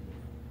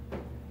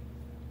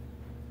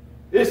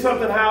 It's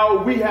something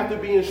how we have to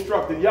be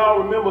instructed. Y'all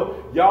remember,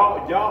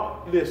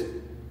 y'all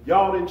listen,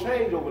 y'all didn't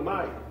change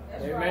overnight.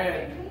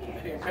 Amen.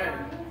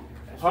 Amen.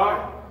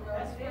 Huh?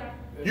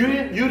 You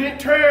didn't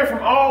turn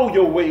from all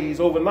your ways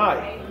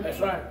overnight. That's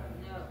right.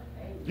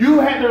 You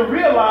had to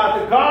realize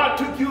that God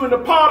took you in the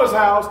potter's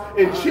house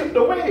and chipped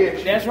away at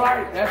you. That's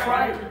right. That's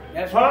right.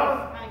 That's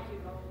right.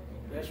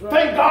 That's right.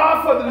 Thank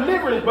God for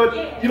deliverance,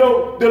 but you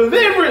know,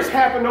 deliverance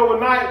happened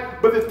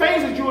overnight, but the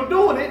things that you were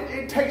doing,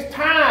 it takes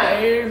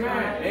time.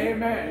 Amen.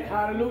 Amen.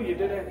 Hallelujah.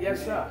 Did it?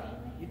 Yes, sir.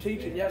 You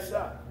teaching? Yes,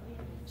 sir.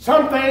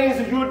 Some things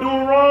that you were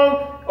doing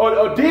wrong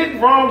or did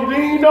wrong, you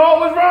didn't even know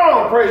it was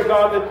wrong, praise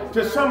God,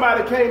 until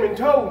somebody came and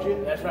told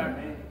you. That's right,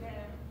 man.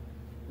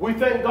 We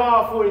thank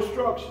God for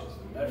instructions.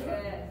 That's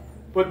right.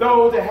 But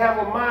those that have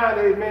a mind,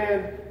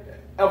 amen,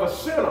 of a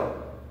sinner,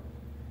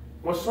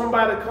 when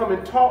somebody come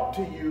and talk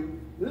to you,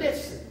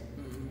 listen.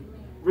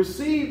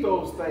 Receive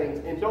those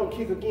things and don't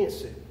kick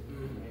against it.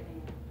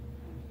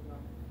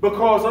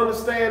 Because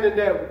understanding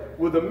that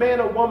with a man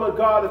or woman of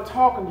God are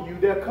talking to you,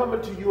 they're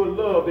coming to you in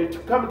love. They're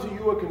coming to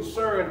you in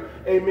concern,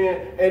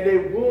 amen, and they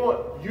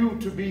want you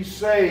to be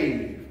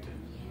saved.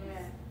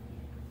 Yeah.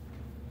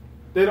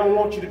 They don't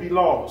want you to be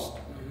lost.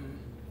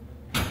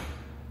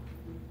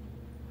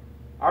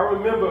 I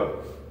remember,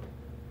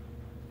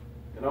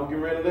 and I'm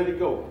getting ready to let it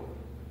go.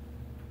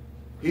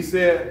 He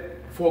said,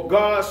 "For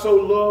God so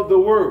loved the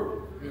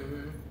world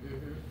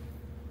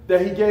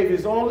that he gave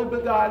his only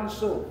begotten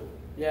Son."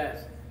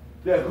 Yes.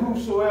 That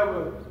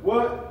whosoever,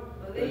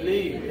 what?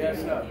 Believe.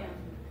 Yes, sir.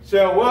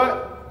 Shall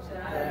what?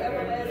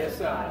 Yes,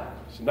 sir.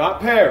 Shall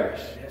not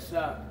perish. Yes,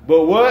 sir.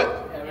 But what?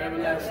 Have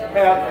everlasting life.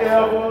 Have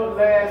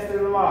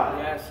everlasting life.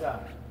 Yes, sir.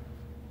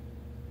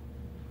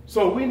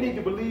 So we need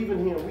to believe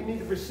in him. We need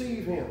to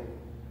receive him.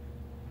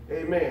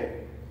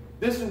 Amen.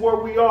 This is where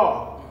we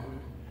are.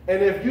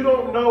 And if you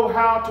don't know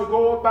how to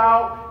go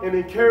about and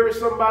encourage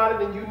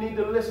somebody, then you need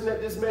to listen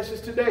at this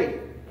message today.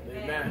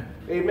 Amen.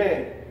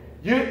 Amen.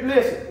 You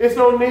listen, it's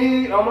no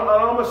need. I'm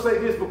going to say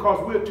this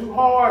because we're too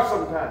hard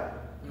sometimes.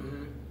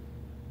 Mm-hmm.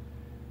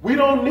 We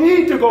don't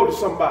need to go to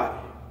somebody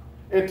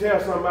and tell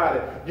somebody,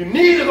 you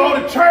need to go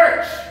to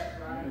church.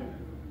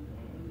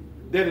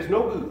 That is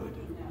no good.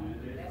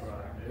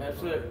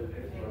 That's it.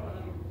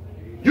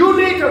 You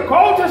need to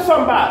go to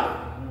somebody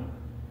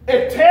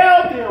and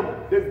tell them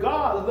that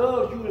God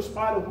loves you in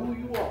spite of who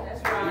you are.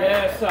 That's right.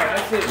 Yes, sir.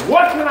 That's it.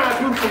 What can I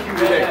do for you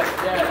today?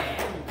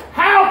 Yes.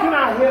 How can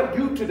I help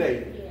you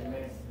today?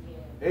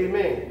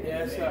 Amen.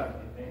 Yes, sir.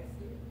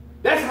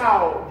 That's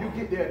how you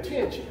get their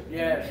attention.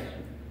 Yes.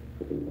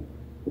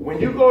 When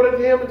you go to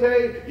them and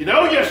say, you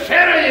know, you're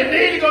sinner, you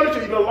need to go to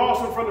church, you done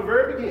lost them from the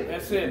very beginning.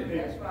 That's it.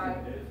 That's right.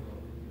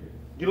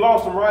 You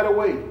lost them right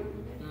away.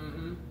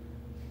 Mm-hmm.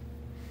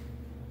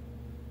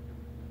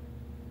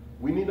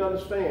 We need to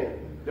understand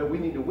that we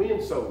need to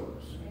win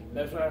souls.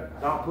 That's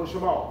right. Not push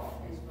them off.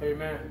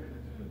 Amen.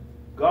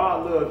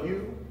 God loves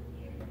you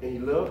and He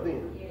loves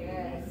them.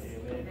 Yes.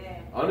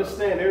 Amen.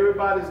 Understand,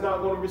 everybody's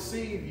not going to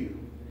receive you.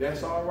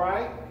 That's all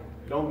right.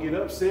 Don't get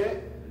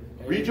upset.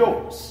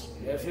 Rejoice.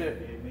 That's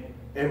it.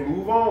 And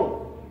move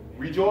on.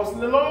 Rejoice in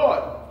the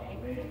Lord.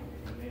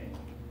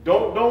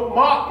 Don't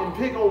mock and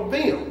pick on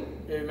them.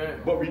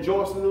 Amen. But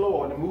rejoice in the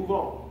Lord and move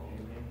on.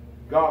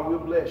 God will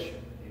bless you.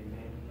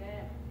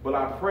 But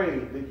I pray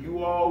that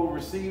you all will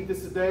receive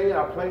this today.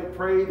 I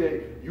pray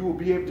that you will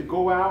be able to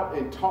go out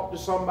and talk to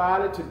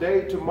somebody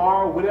today,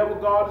 tomorrow, whatever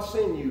God has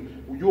sent you.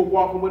 You're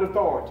walking with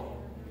authority.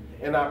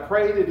 And I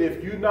pray that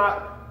if you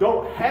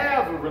don't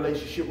have a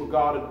relationship with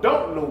God or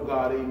don't know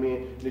God,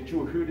 amen, that you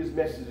will hear this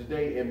message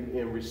today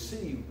and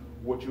receive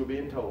what you're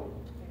being told.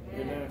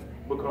 Amen.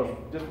 Because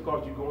just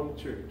because you're going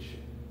to church,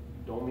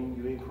 don't mean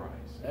you're in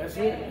Christ. That's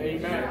it.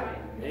 Amen.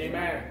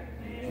 Amen.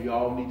 We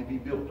all need to be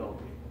built on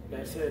it.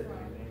 That's it.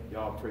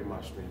 Y'all pray my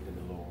strength in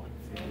the Lord.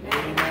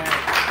 Amen.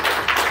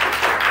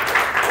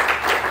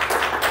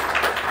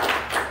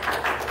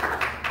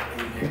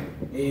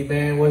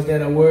 Amen. Was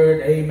that a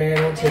word?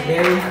 Amen. On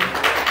today.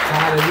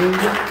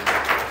 Hallelujah.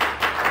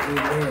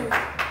 Amen.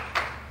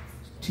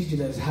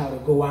 Teaching us how to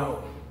go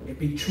out and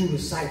be true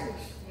disciples.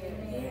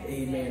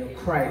 Amen. Of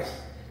Christ.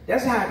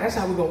 That's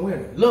how we're gonna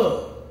win.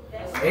 Love.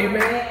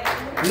 Amen.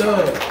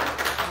 Love.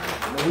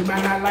 We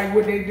might not like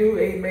what they do,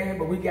 amen,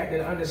 but we got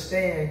to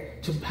understand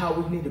how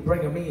we need to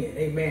bring them in,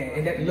 amen.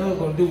 And that love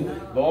gonna do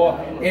it. Lord.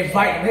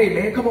 Invite them, hey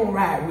man, come on,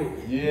 ride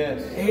with me.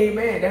 Yes.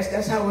 Amen.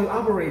 That's how we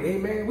operate,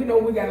 amen. We know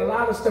we got a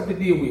lot of stuff to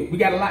deal with. We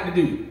got a lot to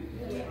do.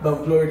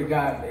 But glory to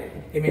God,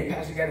 amen.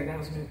 Pastor, got an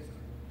announcement?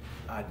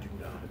 I do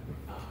not.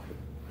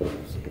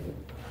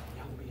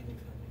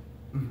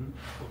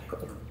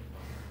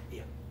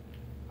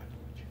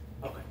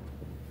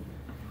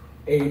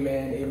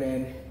 Amen,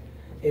 amen,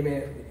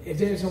 amen. If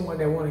there's someone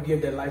that want to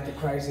give their life to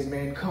Christ,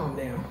 amen, calm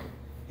down.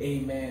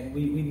 Amen.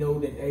 We know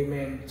that,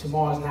 amen,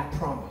 tomorrow's not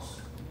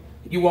promised.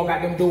 You walk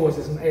out them doors,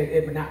 it's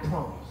not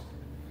promised.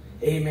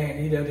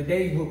 Amen. The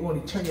day you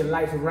want to turn your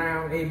life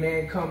around,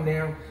 amen, come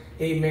down.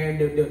 Amen.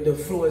 The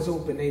floor is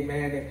open,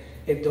 amen.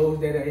 If those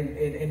that are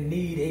in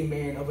need,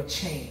 amen, of a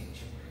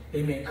change,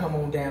 amen, come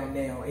on down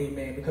now,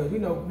 amen. Because we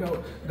know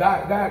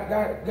God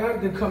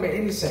can come at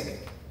any second.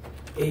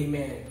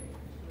 Amen.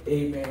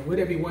 Amen. Would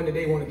there be one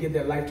today want to give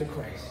their life to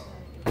Christ?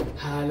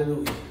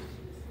 Hallelujah.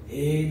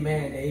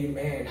 Amen.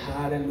 Amen.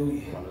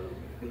 Hallelujah.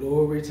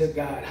 Glory to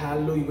God.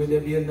 Hallelujah. Will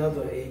there be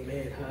another?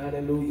 Amen.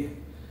 Hallelujah.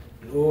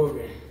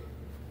 Glory.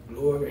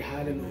 Glory.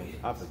 Hallelujah.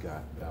 I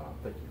forgot.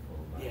 Thank you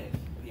for Yes.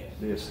 Yes.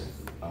 Listen,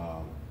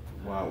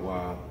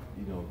 while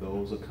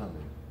those are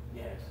coming.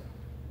 Yes.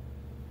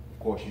 Of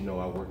course,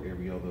 I work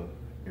every other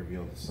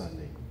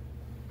Sunday,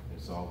 and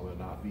so I will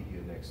not be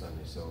here next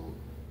Sunday. So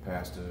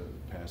Pastor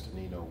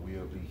Nino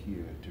will be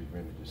here to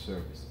render the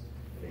service.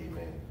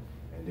 Amen.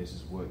 And this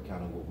is what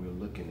we're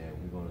looking at.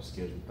 We're going to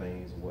schedule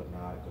things and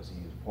whatnot because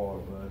he is part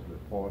of us. We're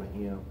part of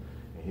him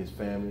and his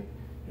family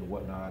and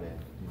whatnot. And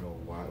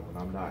when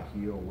I'm not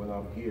here or when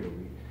I'm here,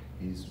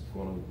 he's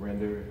going to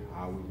render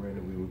how we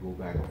render. We will go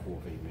back and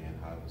forth. Amen.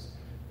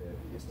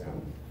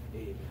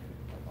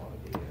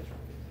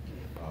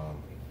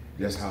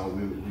 That's how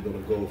we're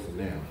going to go for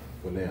now.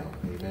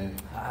 Amen.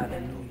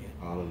 Hallelujah.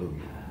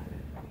 Hallelujah.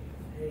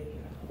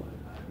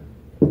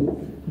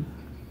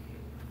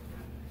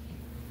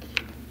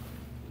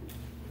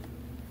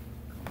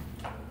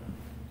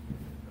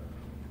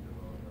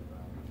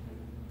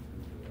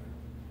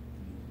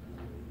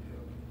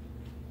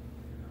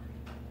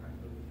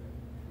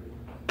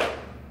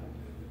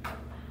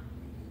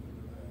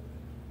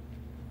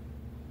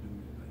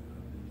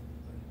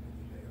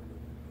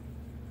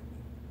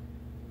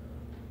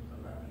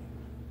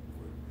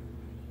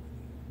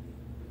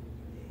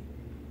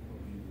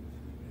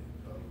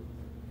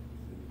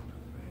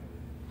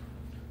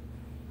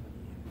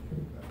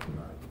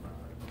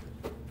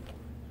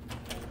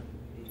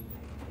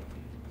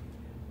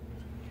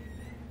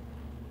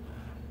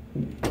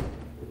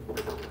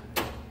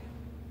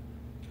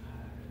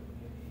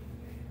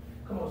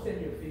 Come on, stand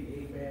to your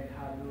feet. Amen.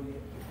 Hallelujah.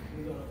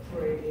 We're going to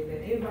pray. Amen.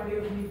 Anybody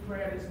else need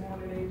prayer this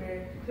morning?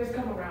 Amen. Just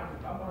come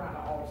around the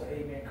altar.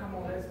 Amen. Come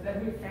on, let's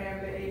be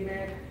family.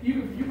 Amen.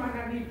 You might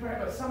not need prayer,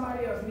 but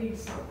somebody else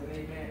needs something.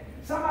 Amen.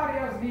 Somebody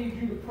else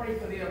needs you to pray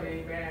for them.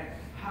 Amen.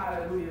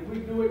 Hallelujah. We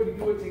do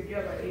it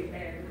together.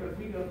 Amen. Because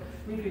we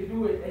can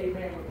do it.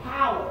 Amen. With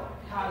power.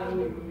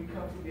 Hallelujah. When we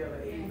come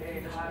together.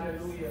 Amen.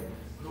 Hallelujah.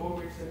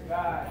 Glory to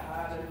God.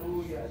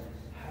 Hallelujah.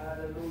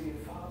 Hallelujah.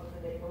 Father,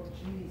 in the name of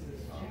Jesus.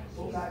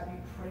 Oh God, we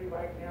pray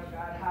right now,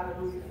 God,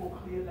 hallelujah, for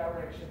clear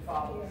direction,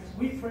 Father.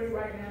 We pray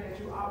right now that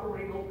you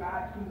operate, oh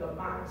God, through the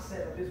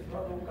mindset of this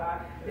brother, oh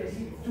God, that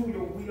he do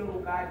your will, oh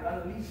God,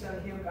 unleash on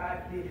him,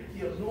 God,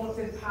 the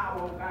anointing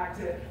power, oh God,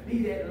 to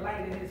be that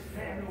light in his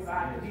family, oh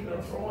God, to be the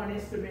drawing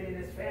instrument in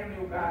his family,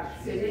 oh God,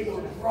 that they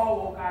will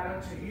draw, oh God,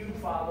 unto you,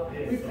 Father.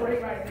 We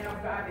pray right now,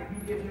 God, that you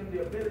give him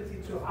the ability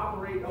to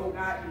operate, oh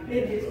God,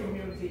 in his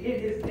community,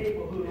 in his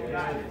neighborhood, oh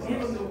God. Give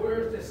him the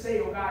words to say,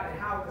 oh God, and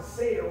how to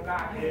say it, oh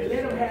God.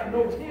 Let him have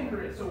no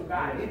hindrance, oh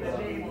God, in the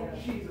name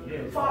of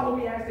Jesus. Father,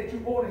 we ask that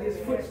you order his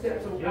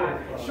footsteps, oh God.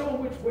 Show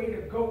him which way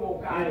to go,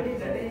 oh God, in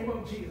the name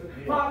of Jesus.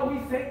 Father, we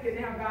thank you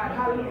now, God,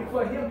 hallelujah,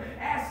 for him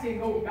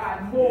asking, oh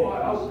God,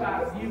 more, oh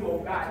God, of you, oh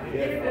God.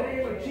 In the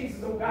name of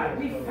Jesus, oh God,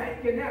 we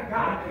thank you now,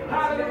 God,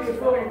 hallelujah,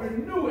 for a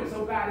renewance,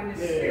 oh God, in his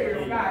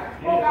spirit, oh God.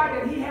 Oh God,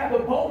 that he have the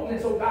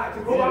boldness, oh God,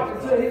 to go out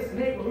into his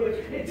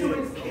neighborhood, into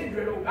his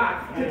kindred, oh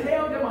God, to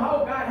tell them,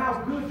 oh God,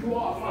 how good you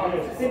are, Father,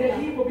 and that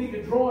he will be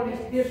the drawing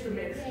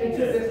instrument into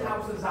this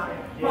house of Zion.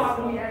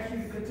 Father, we ask you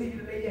to continue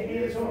to lay your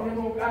hands on him,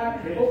 oh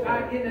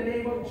God, in the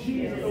name of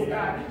Jesus, oh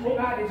God. Oh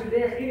God, is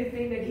there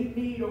anything that he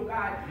need, oh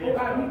God? Oh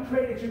God, we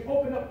pray that you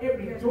open up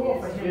every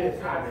door for him, oh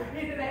God.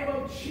 In the name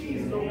of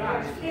Jesus, oh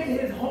God, in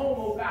his home,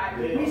 oh God,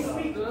 we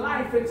speak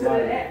life into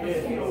the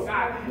atmosphere, oh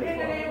God. In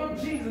the name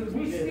of Jesus,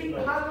 we speak,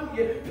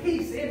 hallelujah,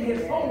 peace in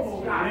his home,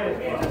 oh God.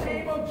 In the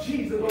name of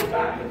Jesus, oh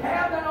God,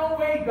 have thine own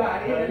way,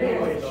 God, in the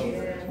name of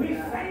Jesus. We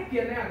thank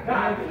you now,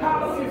 God,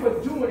 hallelujah,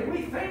 for doing it.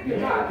 We thank you,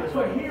 God,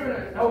 for hearing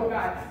us, oh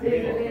God, in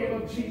the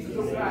name of Jesus,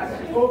 oh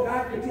God. Oh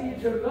God, continue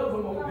to love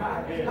him, oh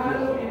God.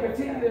 Hallelujah,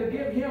 continue to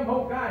give him,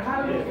 oh God,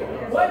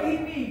 hallelujah, what he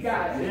needs,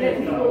 God,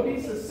 that he will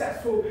be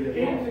successful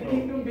in the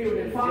kingdom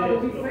building. Father,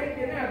 we thank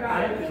you now,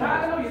 God,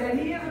 hallelujah, that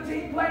he is a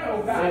team player,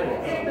 oh God,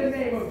 in the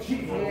name of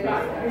Jesus, oh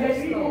God, and that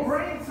he will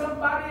bring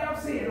somebody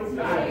else in, oh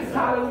God,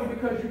 hallelujah,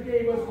 because you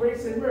gave us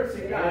grace and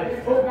mercy,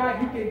 God. Oh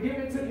God, you can give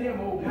it to them,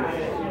 oh God,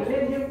 and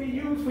let him be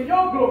used for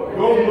your glory.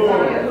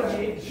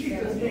 Hallelujah, in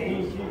Jesus'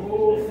 name.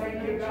 Oh,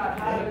 thank you, God.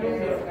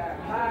 Hallelujah.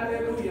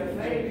 Hallelujah.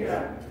 Thank you.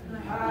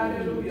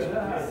 Hallelujah.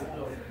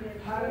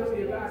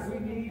 Hallelujah, God. We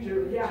need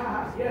you.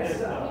 Yeah.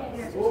 Yes.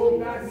 Oh,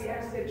 God, we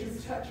ask that you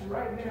touch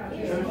right now.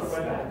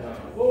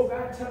 Oh,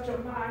 God, touch her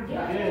mind,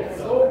 God.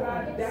 Oh,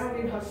 God, down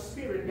in her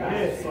spirit, God.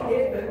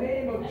 In the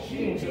name of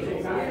Jesus,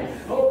 oh, God.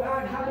 Oh,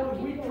 God,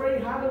 hallelujah. We pray,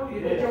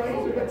 hallelujah, that your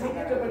angels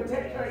continue to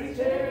protect her each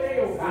and every day,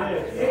 oh, God.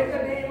 In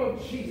the name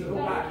of Jesus, oh,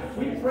 God.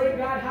 We pray,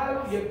 God,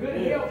 hallelujah,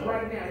 good health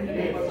right now in the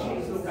name of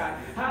Jesus, oh, God.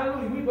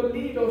 Hallelujah. We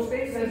believe those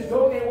things as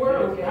though they were,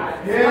 oh, God.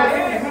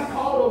 Hallelujah. We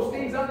call those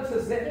things under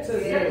subjection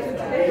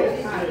today,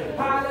 oh, God.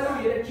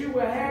 Hallelujah, that you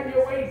will have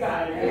your way,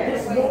 God,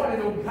 this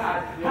morning, oh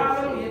God.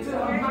 Hallelujah, to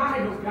her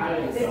mind, oh God,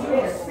 and to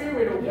her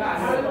spirit, oh God.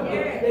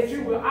 Hallelujah, that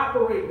you will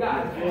operate,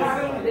 God.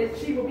 Hallelujah, that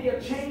she will be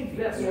a change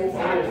vessel, oh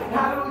God.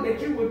 Hallelujah,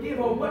 that you will give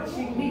her what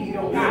she needs,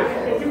 oh God.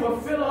 That you will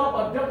fill her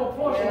up a double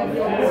portion of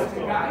your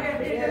anointing, God.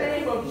 In the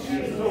name of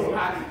Jesus, oh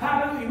God.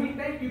 Hallelujah, we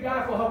thank you,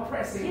 God, for her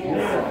pressing, oh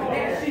God.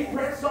 As she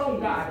pressed on,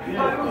 God.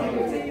 Hallelujah,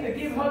 continue to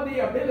give her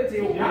the ability,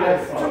 oh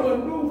God, to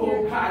maneuver,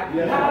 oh God.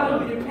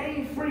 Hallelujah,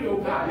 pain-free, oh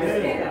God.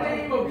 In the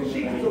name of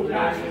Jesus, oh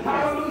God.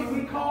 Hallelujah.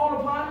 We call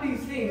upon these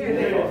things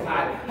today, oh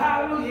God.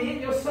 Hallelujah.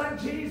 In your son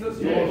Jesus'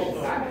 name, oh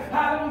God.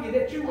 Hallelujah.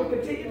 That you will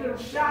continue to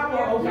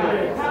shower, oh God.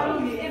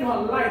 Hallelujah. In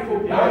her life,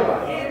 oh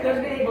God. In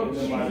the name of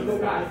Jesus, oh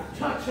God.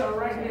 Touch her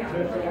right now.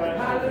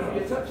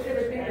 Hallelujah. Touch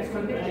everything that's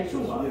connected to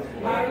her.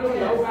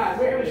 Hallelujah, oh God.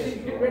 Wherever she's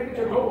getting ready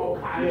to go,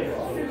 oh God.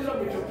 Fill it up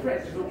with your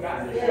presence, oh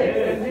God.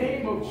 In the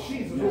name of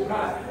Jesus, oh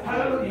God.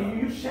 Hallelujah.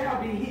 You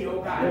shall be healed,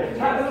 oh God.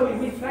 Hallelujah.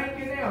 We thank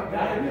you now,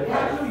 God.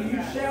 Hallelujah.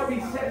 You shall be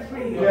set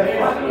free.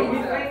 Hallelujah. We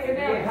thank you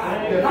now, God.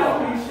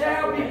 Hallelujah. You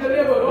shall be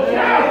delivered. Oh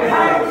God.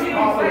 Hallelujah.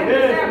 We thank you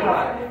now,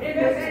 God. In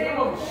the name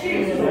of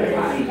Jesus, oh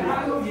God.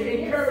 Hallelujah.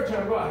 Encourage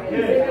her, God.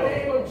 In the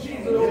name of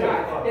Jesus, oh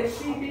God. That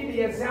she be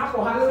the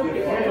example,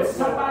 hallelujah, for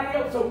somebody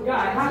else, oh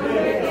God.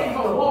 Hallelujah. In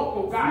her walk,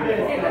 oh God.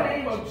 In the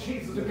name of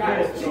Jesus, oh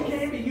God. She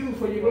can be used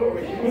for your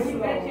glory. And we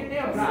thank you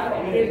now,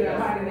 God. In the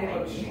mighty name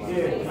of Jesus,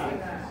 oh God.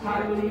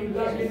 Hallelujah. We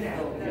love you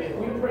now.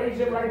 We praise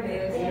you right now.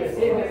 In the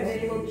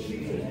name of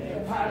Jesus.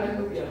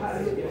 Hallelujah,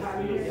 hallelujah,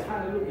 hallelujah,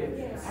 hallelujah.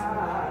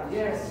 Ah,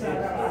 yes, yes,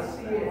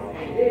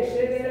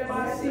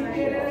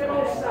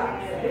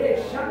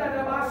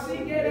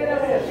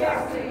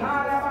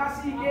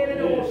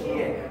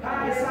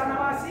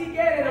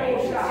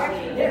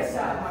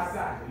 my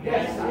God.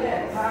 Yes,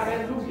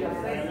 hallelujah,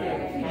 thank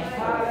you.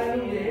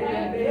 Hallelujah,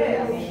 in the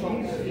name of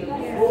Jesus.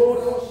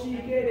 Oh, she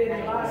get it,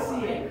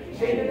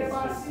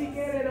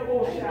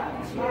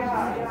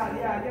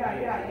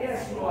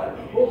 Yes, Lord.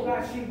 Oh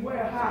God, she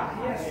well high.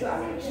 Yes,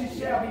 she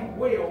shall be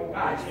well,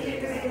 God. In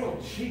the name of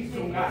Jesus,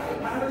 oh God.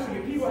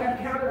 Hallelujah. People have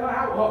counted her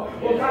out.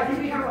 Oh God, you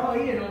count her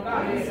in, oh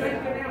God. We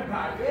thank you now,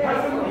 God.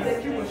 Hallelujah.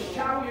 That you will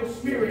shower your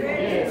spirit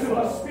into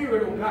her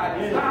spirit, oh God.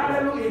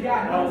 Hallelujah,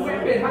 God. No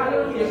weapon,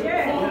 hallelujah,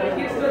 formed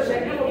against us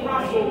shall ever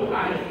prosper, oh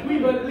God. We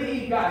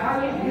believe, God.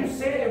 Hallelujah. You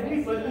said that we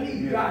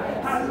believe, God.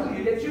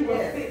 Hallelujah. That you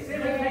will fix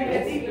everything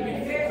that needs to be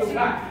fixed, oh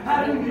God.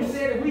 Hallelujah. You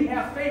said that we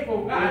have faith,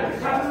 oh God.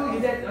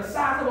 Hallelujah. That the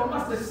size of a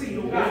mustard seed,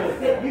 oh God.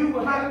 That you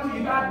will,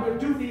 hallelujah, God, will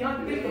do the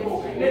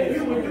unthinkable. That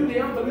you will do the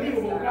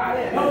unbelievable, God.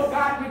 Oh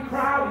God, we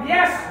cry out,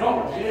 yes,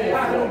 Lord.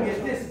 Hallelujah.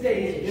 This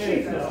day in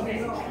Jesus'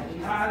 name.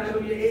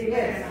 Hallelujah.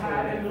 Amen.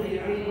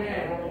 Hallelujah.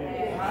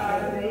 Amen.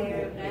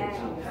 Hallelujah.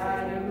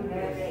 Hallelujah.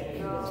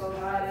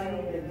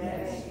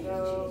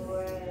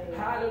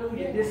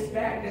 Hallelujah. This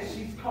back that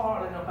she's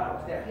calling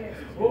about that.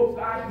 Oh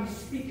God, we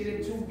speak it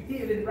into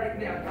healing right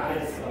now, God.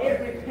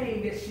 Every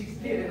pain that she's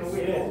dealing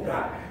with, oh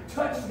God.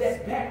 Touch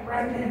that back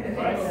right now in the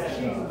name of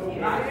Jesus, oh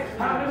God.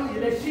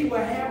 Hallelujah. That she will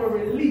have a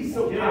release,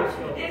 oh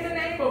God. In the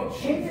name of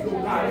Jesus,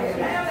 oh God. Have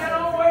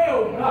that own way,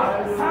 oh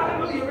God.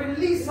 Hallelujah.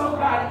 Release, oh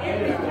God,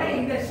 every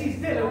pain that she's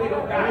dealing with,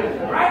 oh God.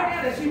 Right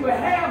now that she will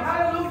have,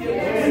 hallelujah,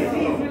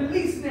 disease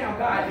release now,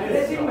 God.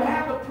 That she will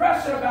have the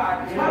pressure,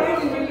 God.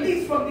 Hallelujah.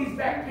 Release from these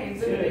back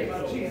pains in the name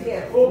of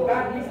Jesus. Oh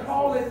God, we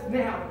call it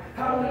now.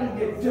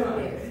 Hallelujah. Done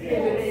in the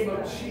name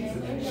of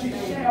Jesus. She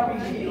shall be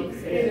healed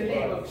in the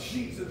name of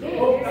Jesus.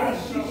 Oh God,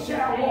 she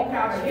shall walk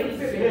out and get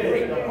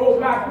fit. Oh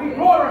God, we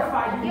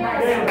glorify you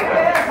right now.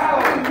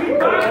 Hallelujah. We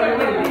bind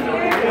it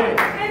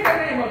in the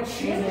name of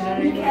Jesus.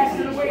 We cast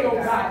it away, oh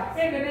God.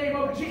 In the name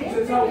of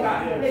Jesus, oh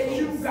God. That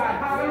you, God,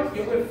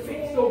 hallelujah, will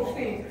fix those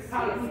things.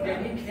 Hallelujah.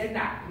 We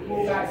cannot.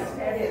 Oh God, just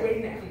have your way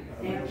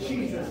now. In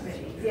Jesus'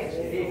 name. Yes.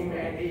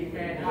 Amen.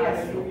 Amen.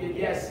 Hallelujah.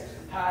 Yes.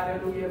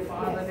 Hallelujah,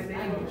 Father, in the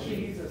name of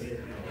Jesus.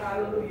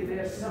 Hallelujah.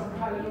 There's some,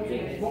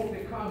 hallelujah, that want to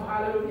come,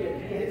 hallelujah,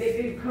 that they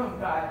didn't come,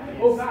 God.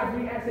 Oh, God,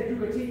 we ask that you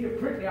continue to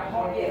prick their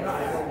heart,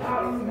 God.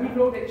 Hallelujah. We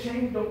know that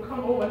change don't come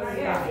overnight,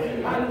 God.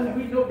 Hallelujah.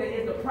 We know that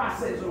in the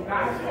process, oh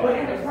God. But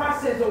in the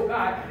process, oh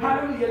God,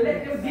 hallelujah,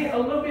 let them get a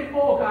little bit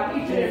more, God,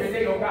 each and every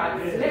day, oh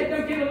God. Let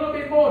them get a little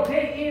bit more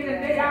day in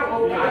and day out,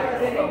 oh God. That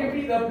they can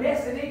be the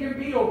best that they can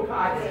be, oh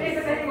God. In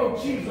the name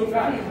of Jesus, oh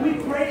God. We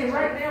pray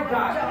right now,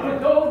 God, for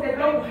those that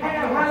don't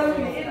have,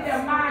 hallelujah, in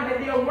their mind that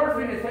they're worth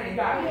anything,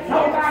 God.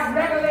 Oh God,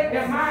 regulate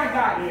their mind,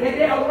 God, that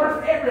they are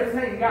worth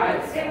everything,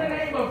 God. In the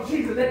name of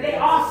Jesus, that they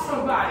are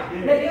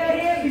somebody, that they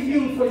can be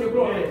used for your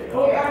glory.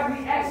 Oh God,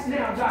 we ask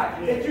now,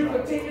 God, that you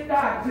continue,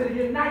 God, to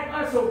unite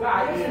us, oh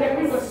God, that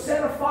we will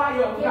set a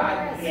fire, oh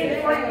God,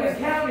 in Franklin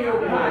County, oh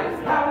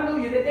God.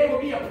 Hallelujah, that there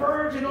will be a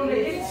purging on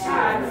the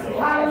inside.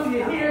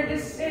 Hallelujah, here in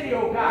this city,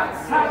 oh God.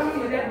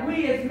 Hallelujah, that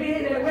we as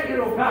men and women,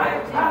 oh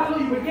God,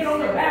 hallelujah, we get on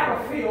the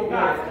battlefield,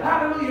 God.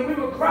 Hallelujah, we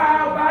will cry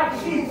out by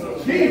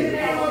Jesus. In the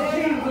name of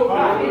Jesus, oh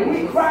God. And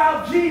we cry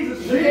out Jesus.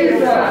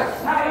 Jesus.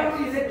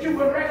 Hallelujah, that you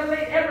will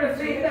regulate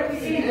everything that we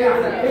eat,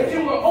 God. That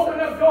you will open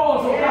up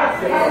doors, oh God.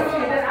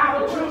 Hallelujah, that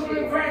our children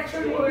and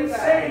grandchildren will be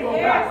saved, oh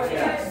God.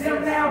 Touch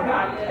them now,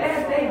 God,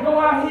 as they go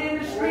out here in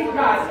the street,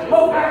 God.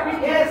 Oh God,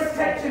 we pray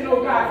protection,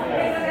 oh God.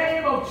 In the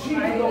name of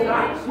Jesus, oh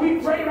God. We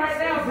pray right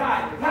now,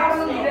 God.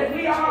 Hallelujah, that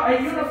we are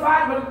a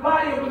unified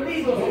body of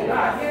believers, oh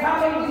God.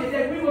 Hallelujah,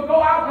 that we will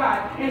go out,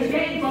 God, and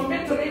gain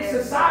momentum in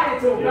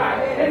society, oh God.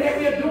 And that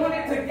we are doing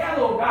it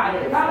together, oh God.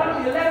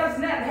 Hallelujah, let us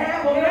not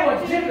have no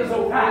agendas,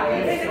 oh God.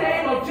 In the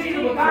name of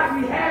Jesus, oh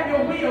God, we have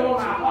your will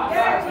on our heart,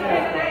 God. In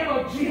the name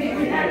of Jesus,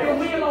 we have your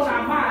will on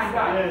our mind,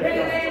 God. In the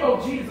name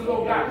of Jesus,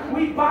 oh God,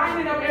 we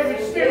binding up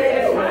every spirit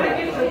that's trying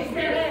to get your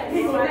spirit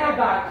people now,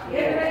 God.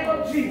 In the name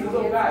of Jesus,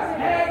 oh God,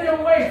 have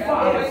your way,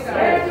 Father.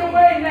 Have your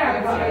way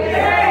now, God.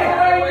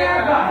 Have your way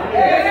now, God. In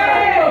the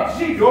name of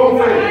Jesus, oh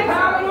God.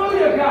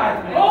 Hallelujah,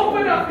 God.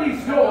 Open up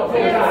these doors, oh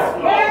God.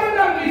 Open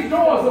up these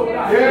doors, oh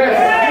God.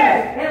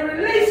 Yes. And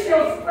release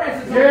your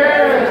presence, oh God.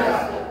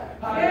 Yes.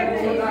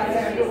 Hallelujah, God,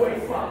 have your way,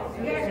 Father.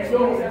 And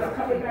those that are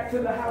coming back to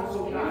the house,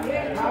 oh God.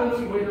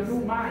 Hallelujah, with a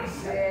new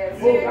mindset.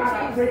 Oh God,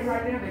 I pray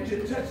right now that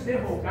you touch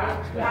them, oh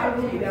God.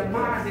 Hallelujah, their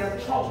mind, their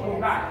talk, oh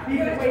God.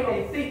 Even the way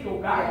they think, oh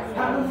God.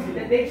 Hallelujah,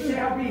 that they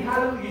shall be,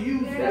 hallelujah,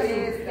 used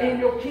vessels in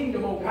your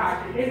kingdom, oh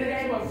God. In the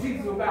name of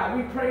Jesus, oh God.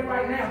 We pray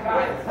right now,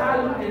 God.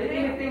 Hallelujah, that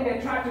anything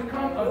that tried to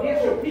come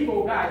against your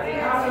people, oh God.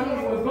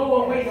 Hallelujah, will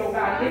go away, oh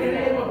God. In the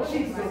name of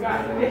Jesus, oh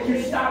God. That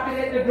you stop it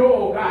at the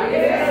door, oh God.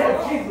 In the name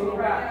of Jesus, oh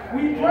God.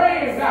 We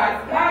pray,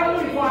 God.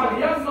 Hallelujah, for our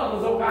young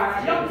mothers, oh God.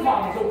 Our young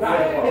fathers, oh God.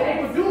 That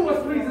they will do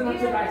what's pleasing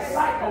unto thy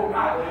sight, oh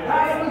God.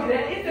 Hallelujah,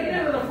 that in the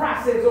middle of the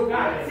process, oh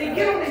God. They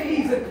get on their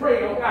knees and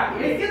pray, oh God.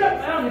 They get up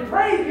and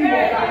praise you, oh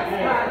God.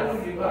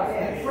 Hallelujah, God.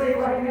 And pray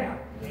right now.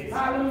 In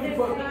Hallelujah.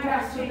 For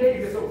Pastor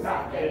Davis, oh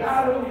God.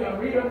 Hallelujah.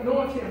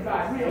 Re-anoint him,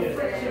 God.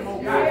 Refresh him,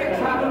 oh God.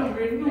 Hallelujah.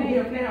 Renew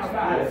him now,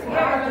 God.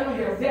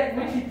 Hallelujah. That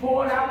which he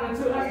poured out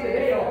unto us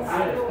today, oh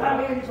God.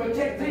 Hallelujah.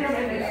 Protect him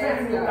and his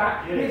family, oh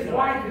God. His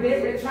wife and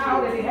every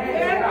child that he has,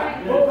 oh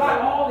God. Oh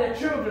God, all their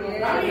children, oh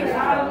God.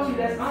 Hallelujah.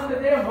 That's under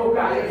them, oh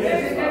God.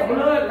 That's in their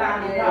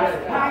bloodline, oh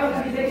God.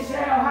 Hallelujah. They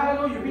shall,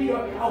 hallelujah, be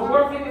a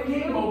work in the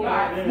kingdom, oh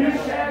God. You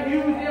shall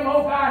use them,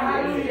 oh God.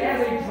 Hallelujah.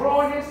 As a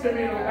drawing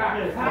instrument, oh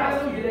God.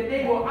 Hallelujah. That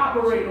they will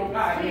operate, oh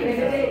God. And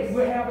that they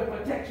will have the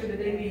protection that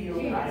they need,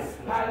 oh God.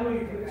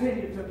 Hallelujah.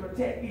 Continue to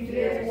protect each and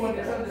every one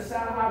that's under the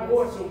sound of my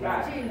voice, oh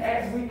God.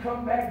 As we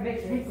come back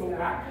next week, oh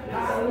God.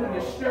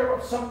 Hallelujah. Stir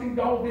up something,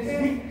 God,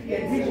 this week.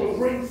 And we will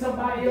bring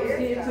somebody else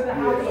into the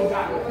house, oh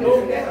God.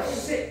 Those that are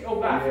sick, oh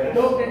God.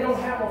 Those that don't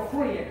have a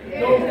friend.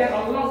 Those that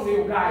are lonely,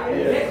 oh God.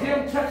 Let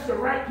them touch the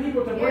right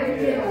people to bring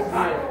in, oh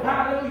God.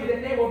 Hallelujah.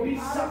 That there will be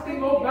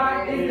something, oh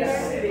God, in the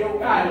city, oh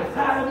God.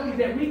 Hallelujah.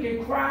 That we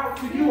can cry out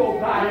to you, oh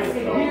God, and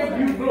give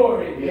you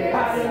glory.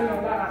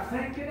 Hallelujah. God, I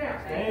thank you now.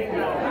 Thank you.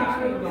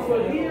 Hallelujah.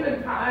 For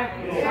healing power. I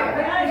thank you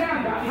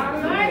now, God.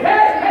 Hallelujah.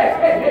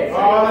 Hey.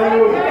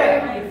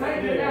 Hallelujah.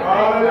 Thank you now.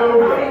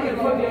 Hallelujah.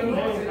 For the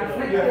anointing. I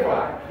thank you,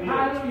 God.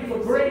 Hallelujah. For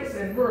grace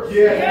and mercy.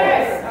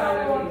 Yes.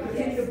 Hallelujah.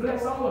 Continue to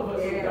bless all of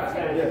us, oh God.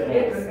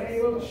 In the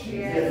name of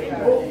Jesus.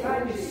 Oh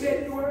God, you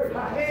said your word.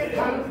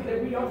 Hallelujah. That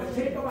we ought to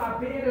take up our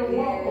bed and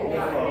walk, oh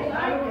God.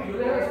 Hallelujah.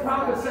 Let us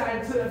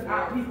prophesy to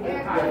our people, oh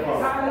God.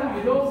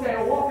 Hallelujah. Those that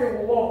are walking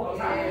will walk, oh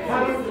God.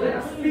 Hallelujah. Let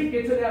us speak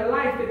into their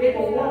life that they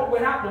will walk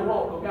without the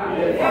walk, oh God.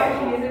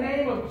 Hallelujah. In the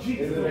name of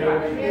Jesus, oh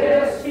God.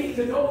 Let us speak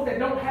to those that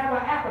don't have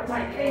an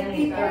appetite, can't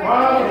eat, oh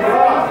God.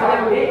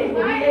 That they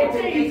will be able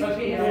to eat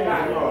again, oh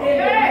God. In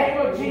the name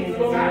of Jesus,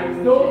 oh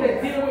God. Those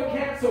that deal with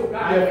cancer, oh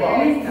God.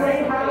 We pray,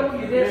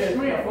 hallelujah, their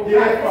strength, oh God.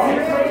 We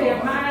pray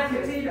their minds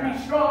continue to be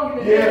strong in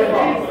the name of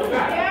Jesus, oh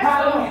God.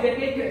 Hallelujah, that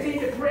they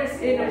continue to press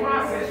in the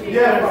process, oh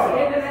God.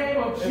 In the name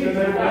of Jesus,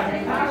 oh God.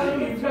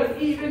 Hallelujah, because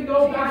even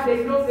though, God,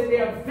 they know that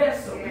they're a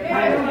vessel,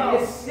 hallelujah,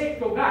 is sick,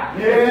 oh God.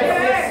 Let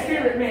their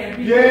spirit, man,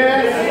 be the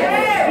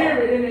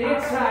spirit in the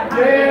inside.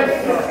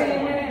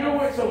 Continue to do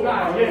it, so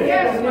God. In the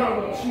name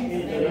of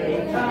Jesus.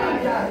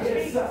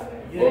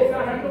 Yes, oh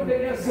God, I know that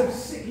there's some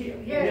sick here.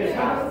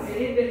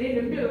 In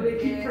the middle, they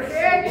keep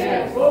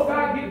pressing. Oh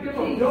God, give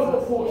them a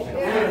double portion.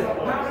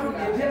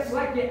 Hallelujah. Just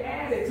like you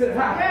added to the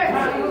house.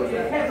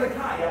 Hallelujah.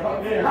 Hezekiah.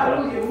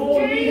 Hallelujah.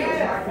 More needs, my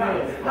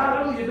God.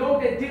 Hallelujah.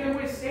 Those that dealing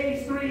with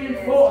stage 3 and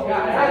 4,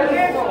 God.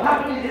 Hallelujah.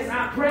 Hallelujah. It's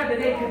our prayer that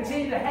they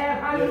continue to have,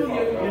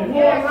 hallelujah,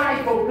 more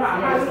life, oh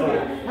God.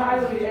 Hallelujah.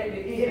 Hallelujah. At the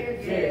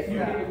end. Yes. You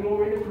get the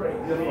glory and the praise.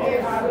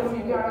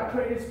 Hallelujah. God, I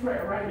pray this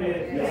prayer right now. In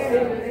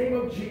the name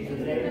of Jesus.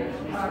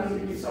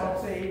 Hallelujah. We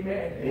all say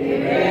amen.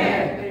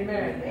 Amen.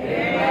 Amen.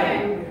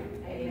 Amen.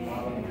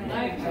 Amen.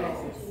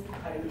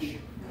 Hallelujah.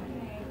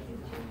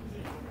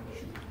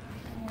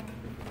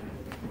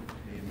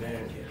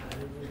 Amen.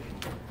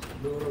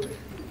 Glory.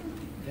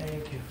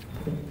 Thank you.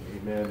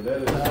 Amen. Let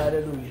us,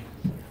 hallelujah.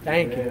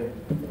 Thank you.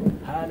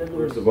 Hallelujah.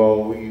 First of all,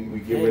 we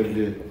get ready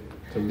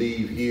to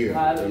leave here.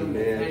 Hallelujah.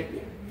 Amen. Thank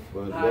you.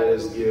 But let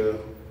us give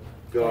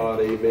God,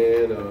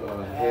 amen,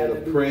 a hand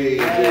of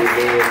praise,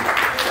 amen,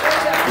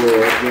 for the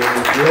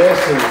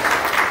blessings.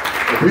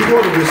 If we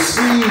want to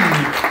receive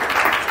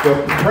the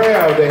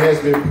prayer that has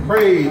been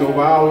prayed over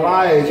our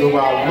lives, over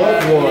our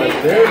loved ones,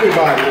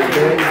 everybody,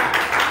 amen,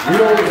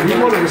 we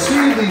want to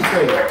receive these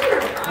things.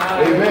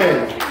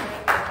 Amen.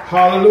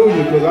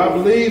 Hallelujah. Because I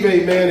believe,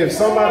 amen, if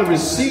somebody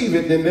receive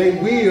it, then they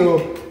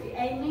will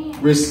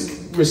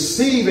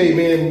receive,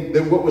 amen,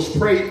 what was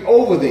prayed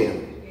over them.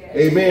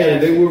 Amen.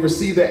 And they will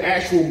receive the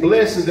actual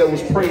blessings that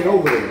was prayed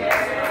over them.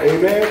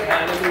 Amen.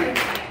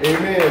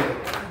 Amen.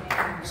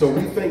 So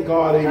we thank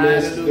God,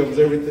 amen. That was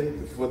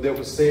everything that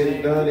was said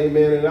and done.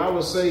 Amen. And I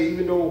would say,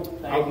 even though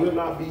I will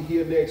not be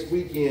here next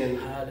weekend,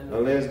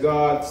 unless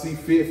God see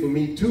fit for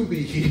me to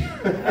be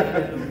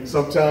here.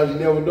 Sometimes you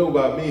never know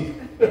about me.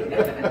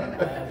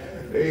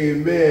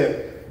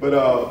 Amen. But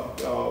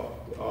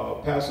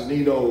Pastor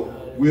Nino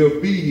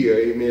will be here,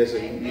 amen. So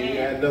you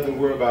had nothing to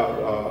worry about.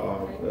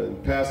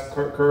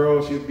 Pastor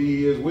Curl should be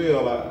here as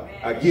well,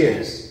 I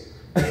guess.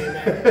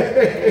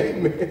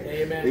 Amen.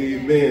 Amen.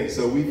 Amen.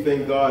 So we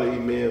thank God,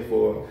 amen,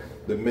 for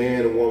the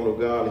man and woman of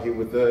God here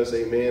with us,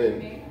 amen.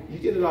 And you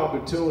get an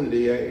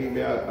opportunity,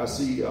 amen. I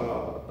see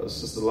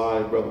Sister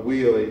Lottie and Brother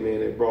Will,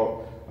 amen. They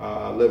brought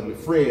a lovely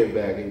friend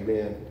back,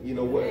 amen. You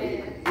know what?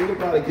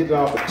 Anybody get the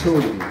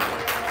opportunity?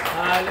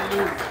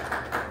 Hallelujah.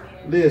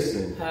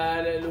 Listen.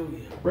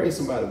 Hallelujah. Bring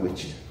somebody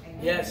with you.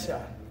 Yes,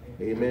 sir.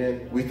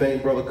 Amen. We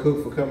thank Brother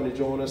Cook for coming to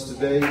join us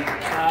today.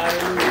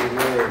 Hallelujah.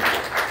 Amen.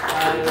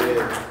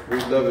 Hallelujah. Amen. We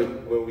love it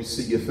when we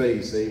see your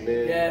face.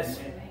 Amen. Yes.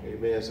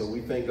 Amen. So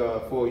we thank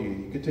God for you.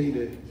 You continue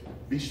to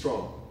be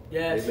strong.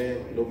 Yes.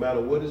 Amen. No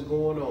matter what is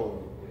going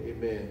on.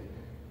 Amen.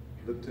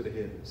 Look to the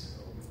heavens.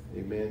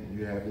 Amen.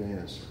 You have the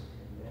answer.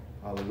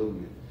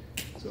 Hallelujah.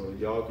 So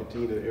y'all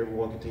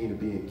everyone continue to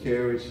be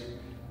encouraged.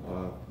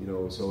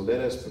 So let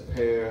us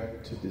prepare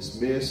to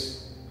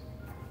dismiss.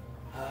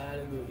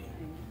 Hallelujah.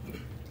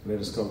 Let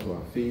us come to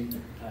our feet.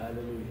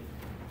 Hallelujah.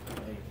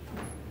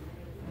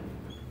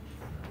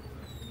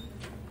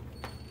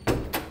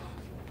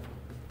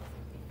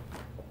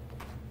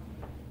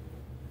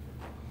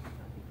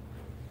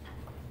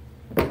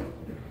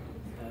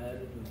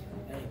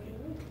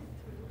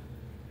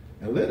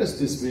 And let us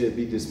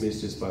be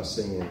dismissed just by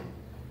saying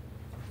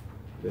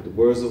that the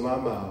words of my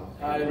mouth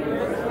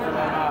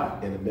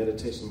and the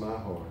meditation of my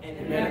heart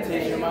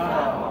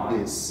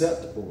be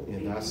acceptable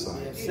in thy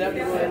sight.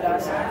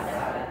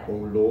 O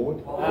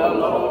Lord,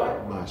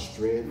 my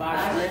strength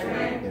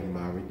and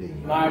my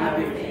redeemer.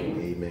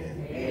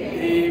 Amen.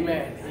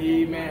 Amen.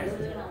 Amen.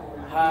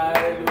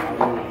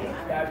 Hallelujah.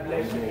 God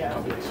bless you.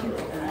 God bless you.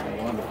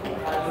 Wonderful.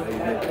 God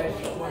bless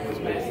you.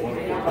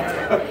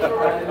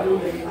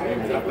 Hallelujah.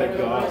 I thank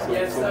God for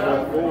yes, sir.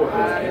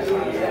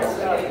 Hallelujah. Yes,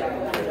 sir.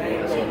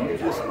 Thank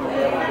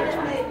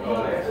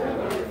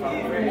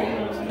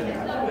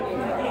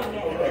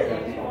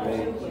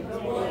you.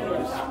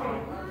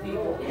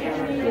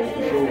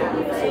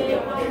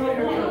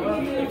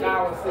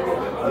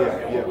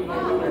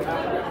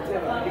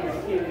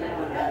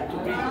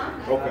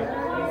 Okay.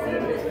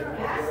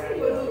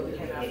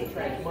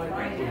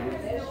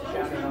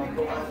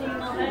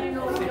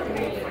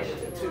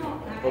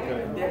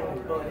 Okay.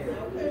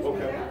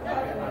 Okay.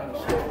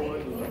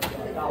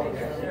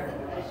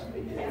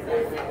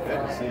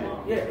 That's it.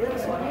 Yeah,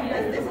 that's why.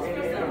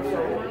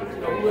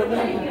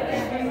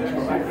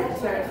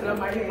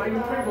 Might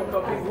even pray for a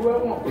couple people,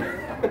 whoever wants.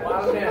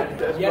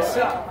 Yes,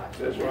 sir.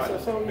 That's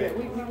right. So yeah,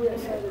 we were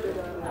excited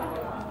that,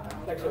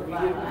 like I said, we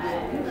did.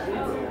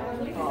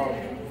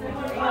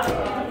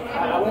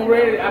 I wasn't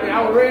ready. I mean, I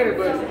was ready,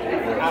 but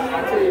I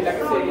tell you, like I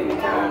said,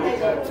 anytime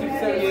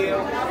T7.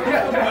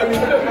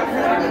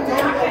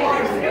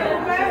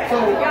 So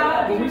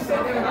when we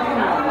sat down,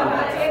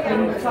 and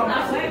we were talking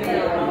about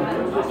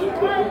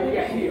what we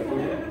got here,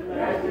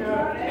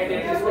 and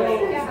then just goes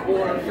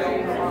born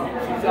things.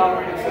 She's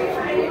already so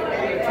she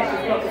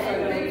teaches public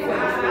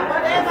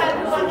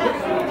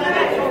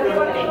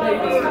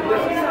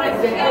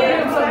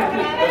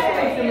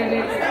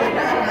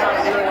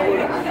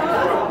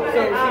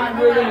so she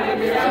really can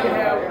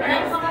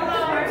have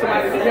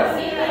somebody to help.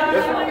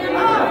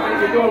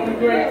 The door will be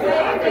great.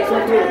 It's so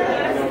good.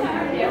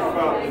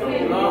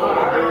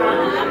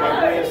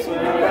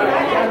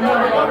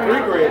 My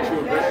three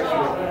grandchildren.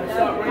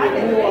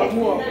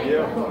 More.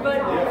 Yeah.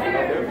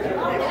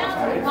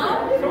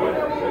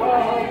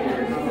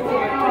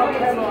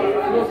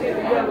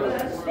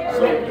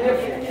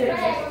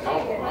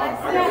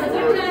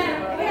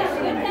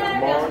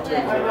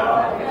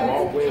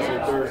 Tomorrow, Wednesday,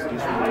 Thursday,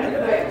 Sunday.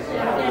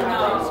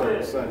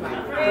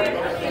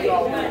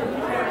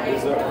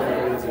 It's up for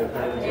Wednesday,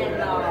 Thursday.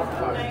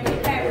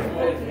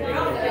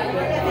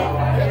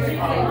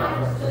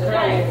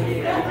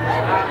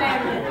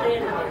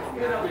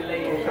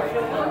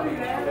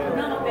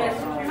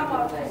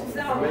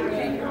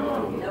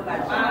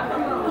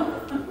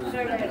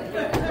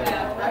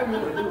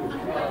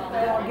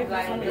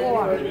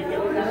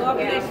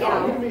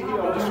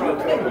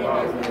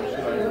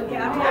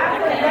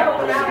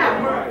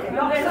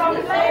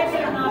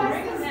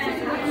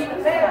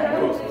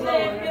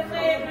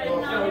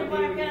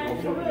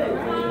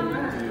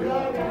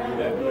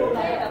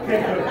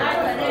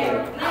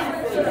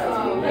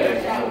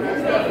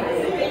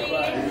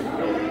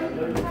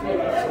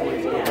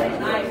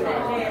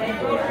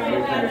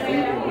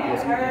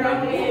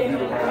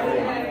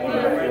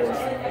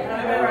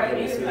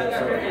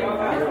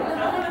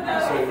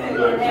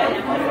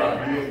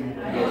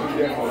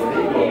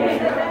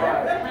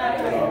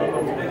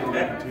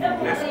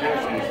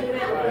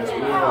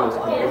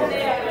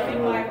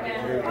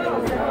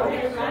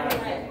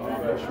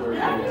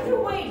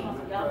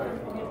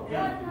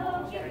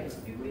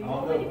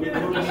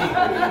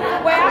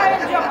 Well, I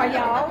enjoy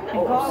y'all.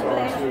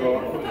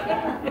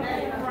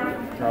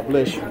 God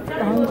bless you. God bless you.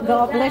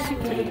 God bless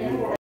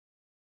you.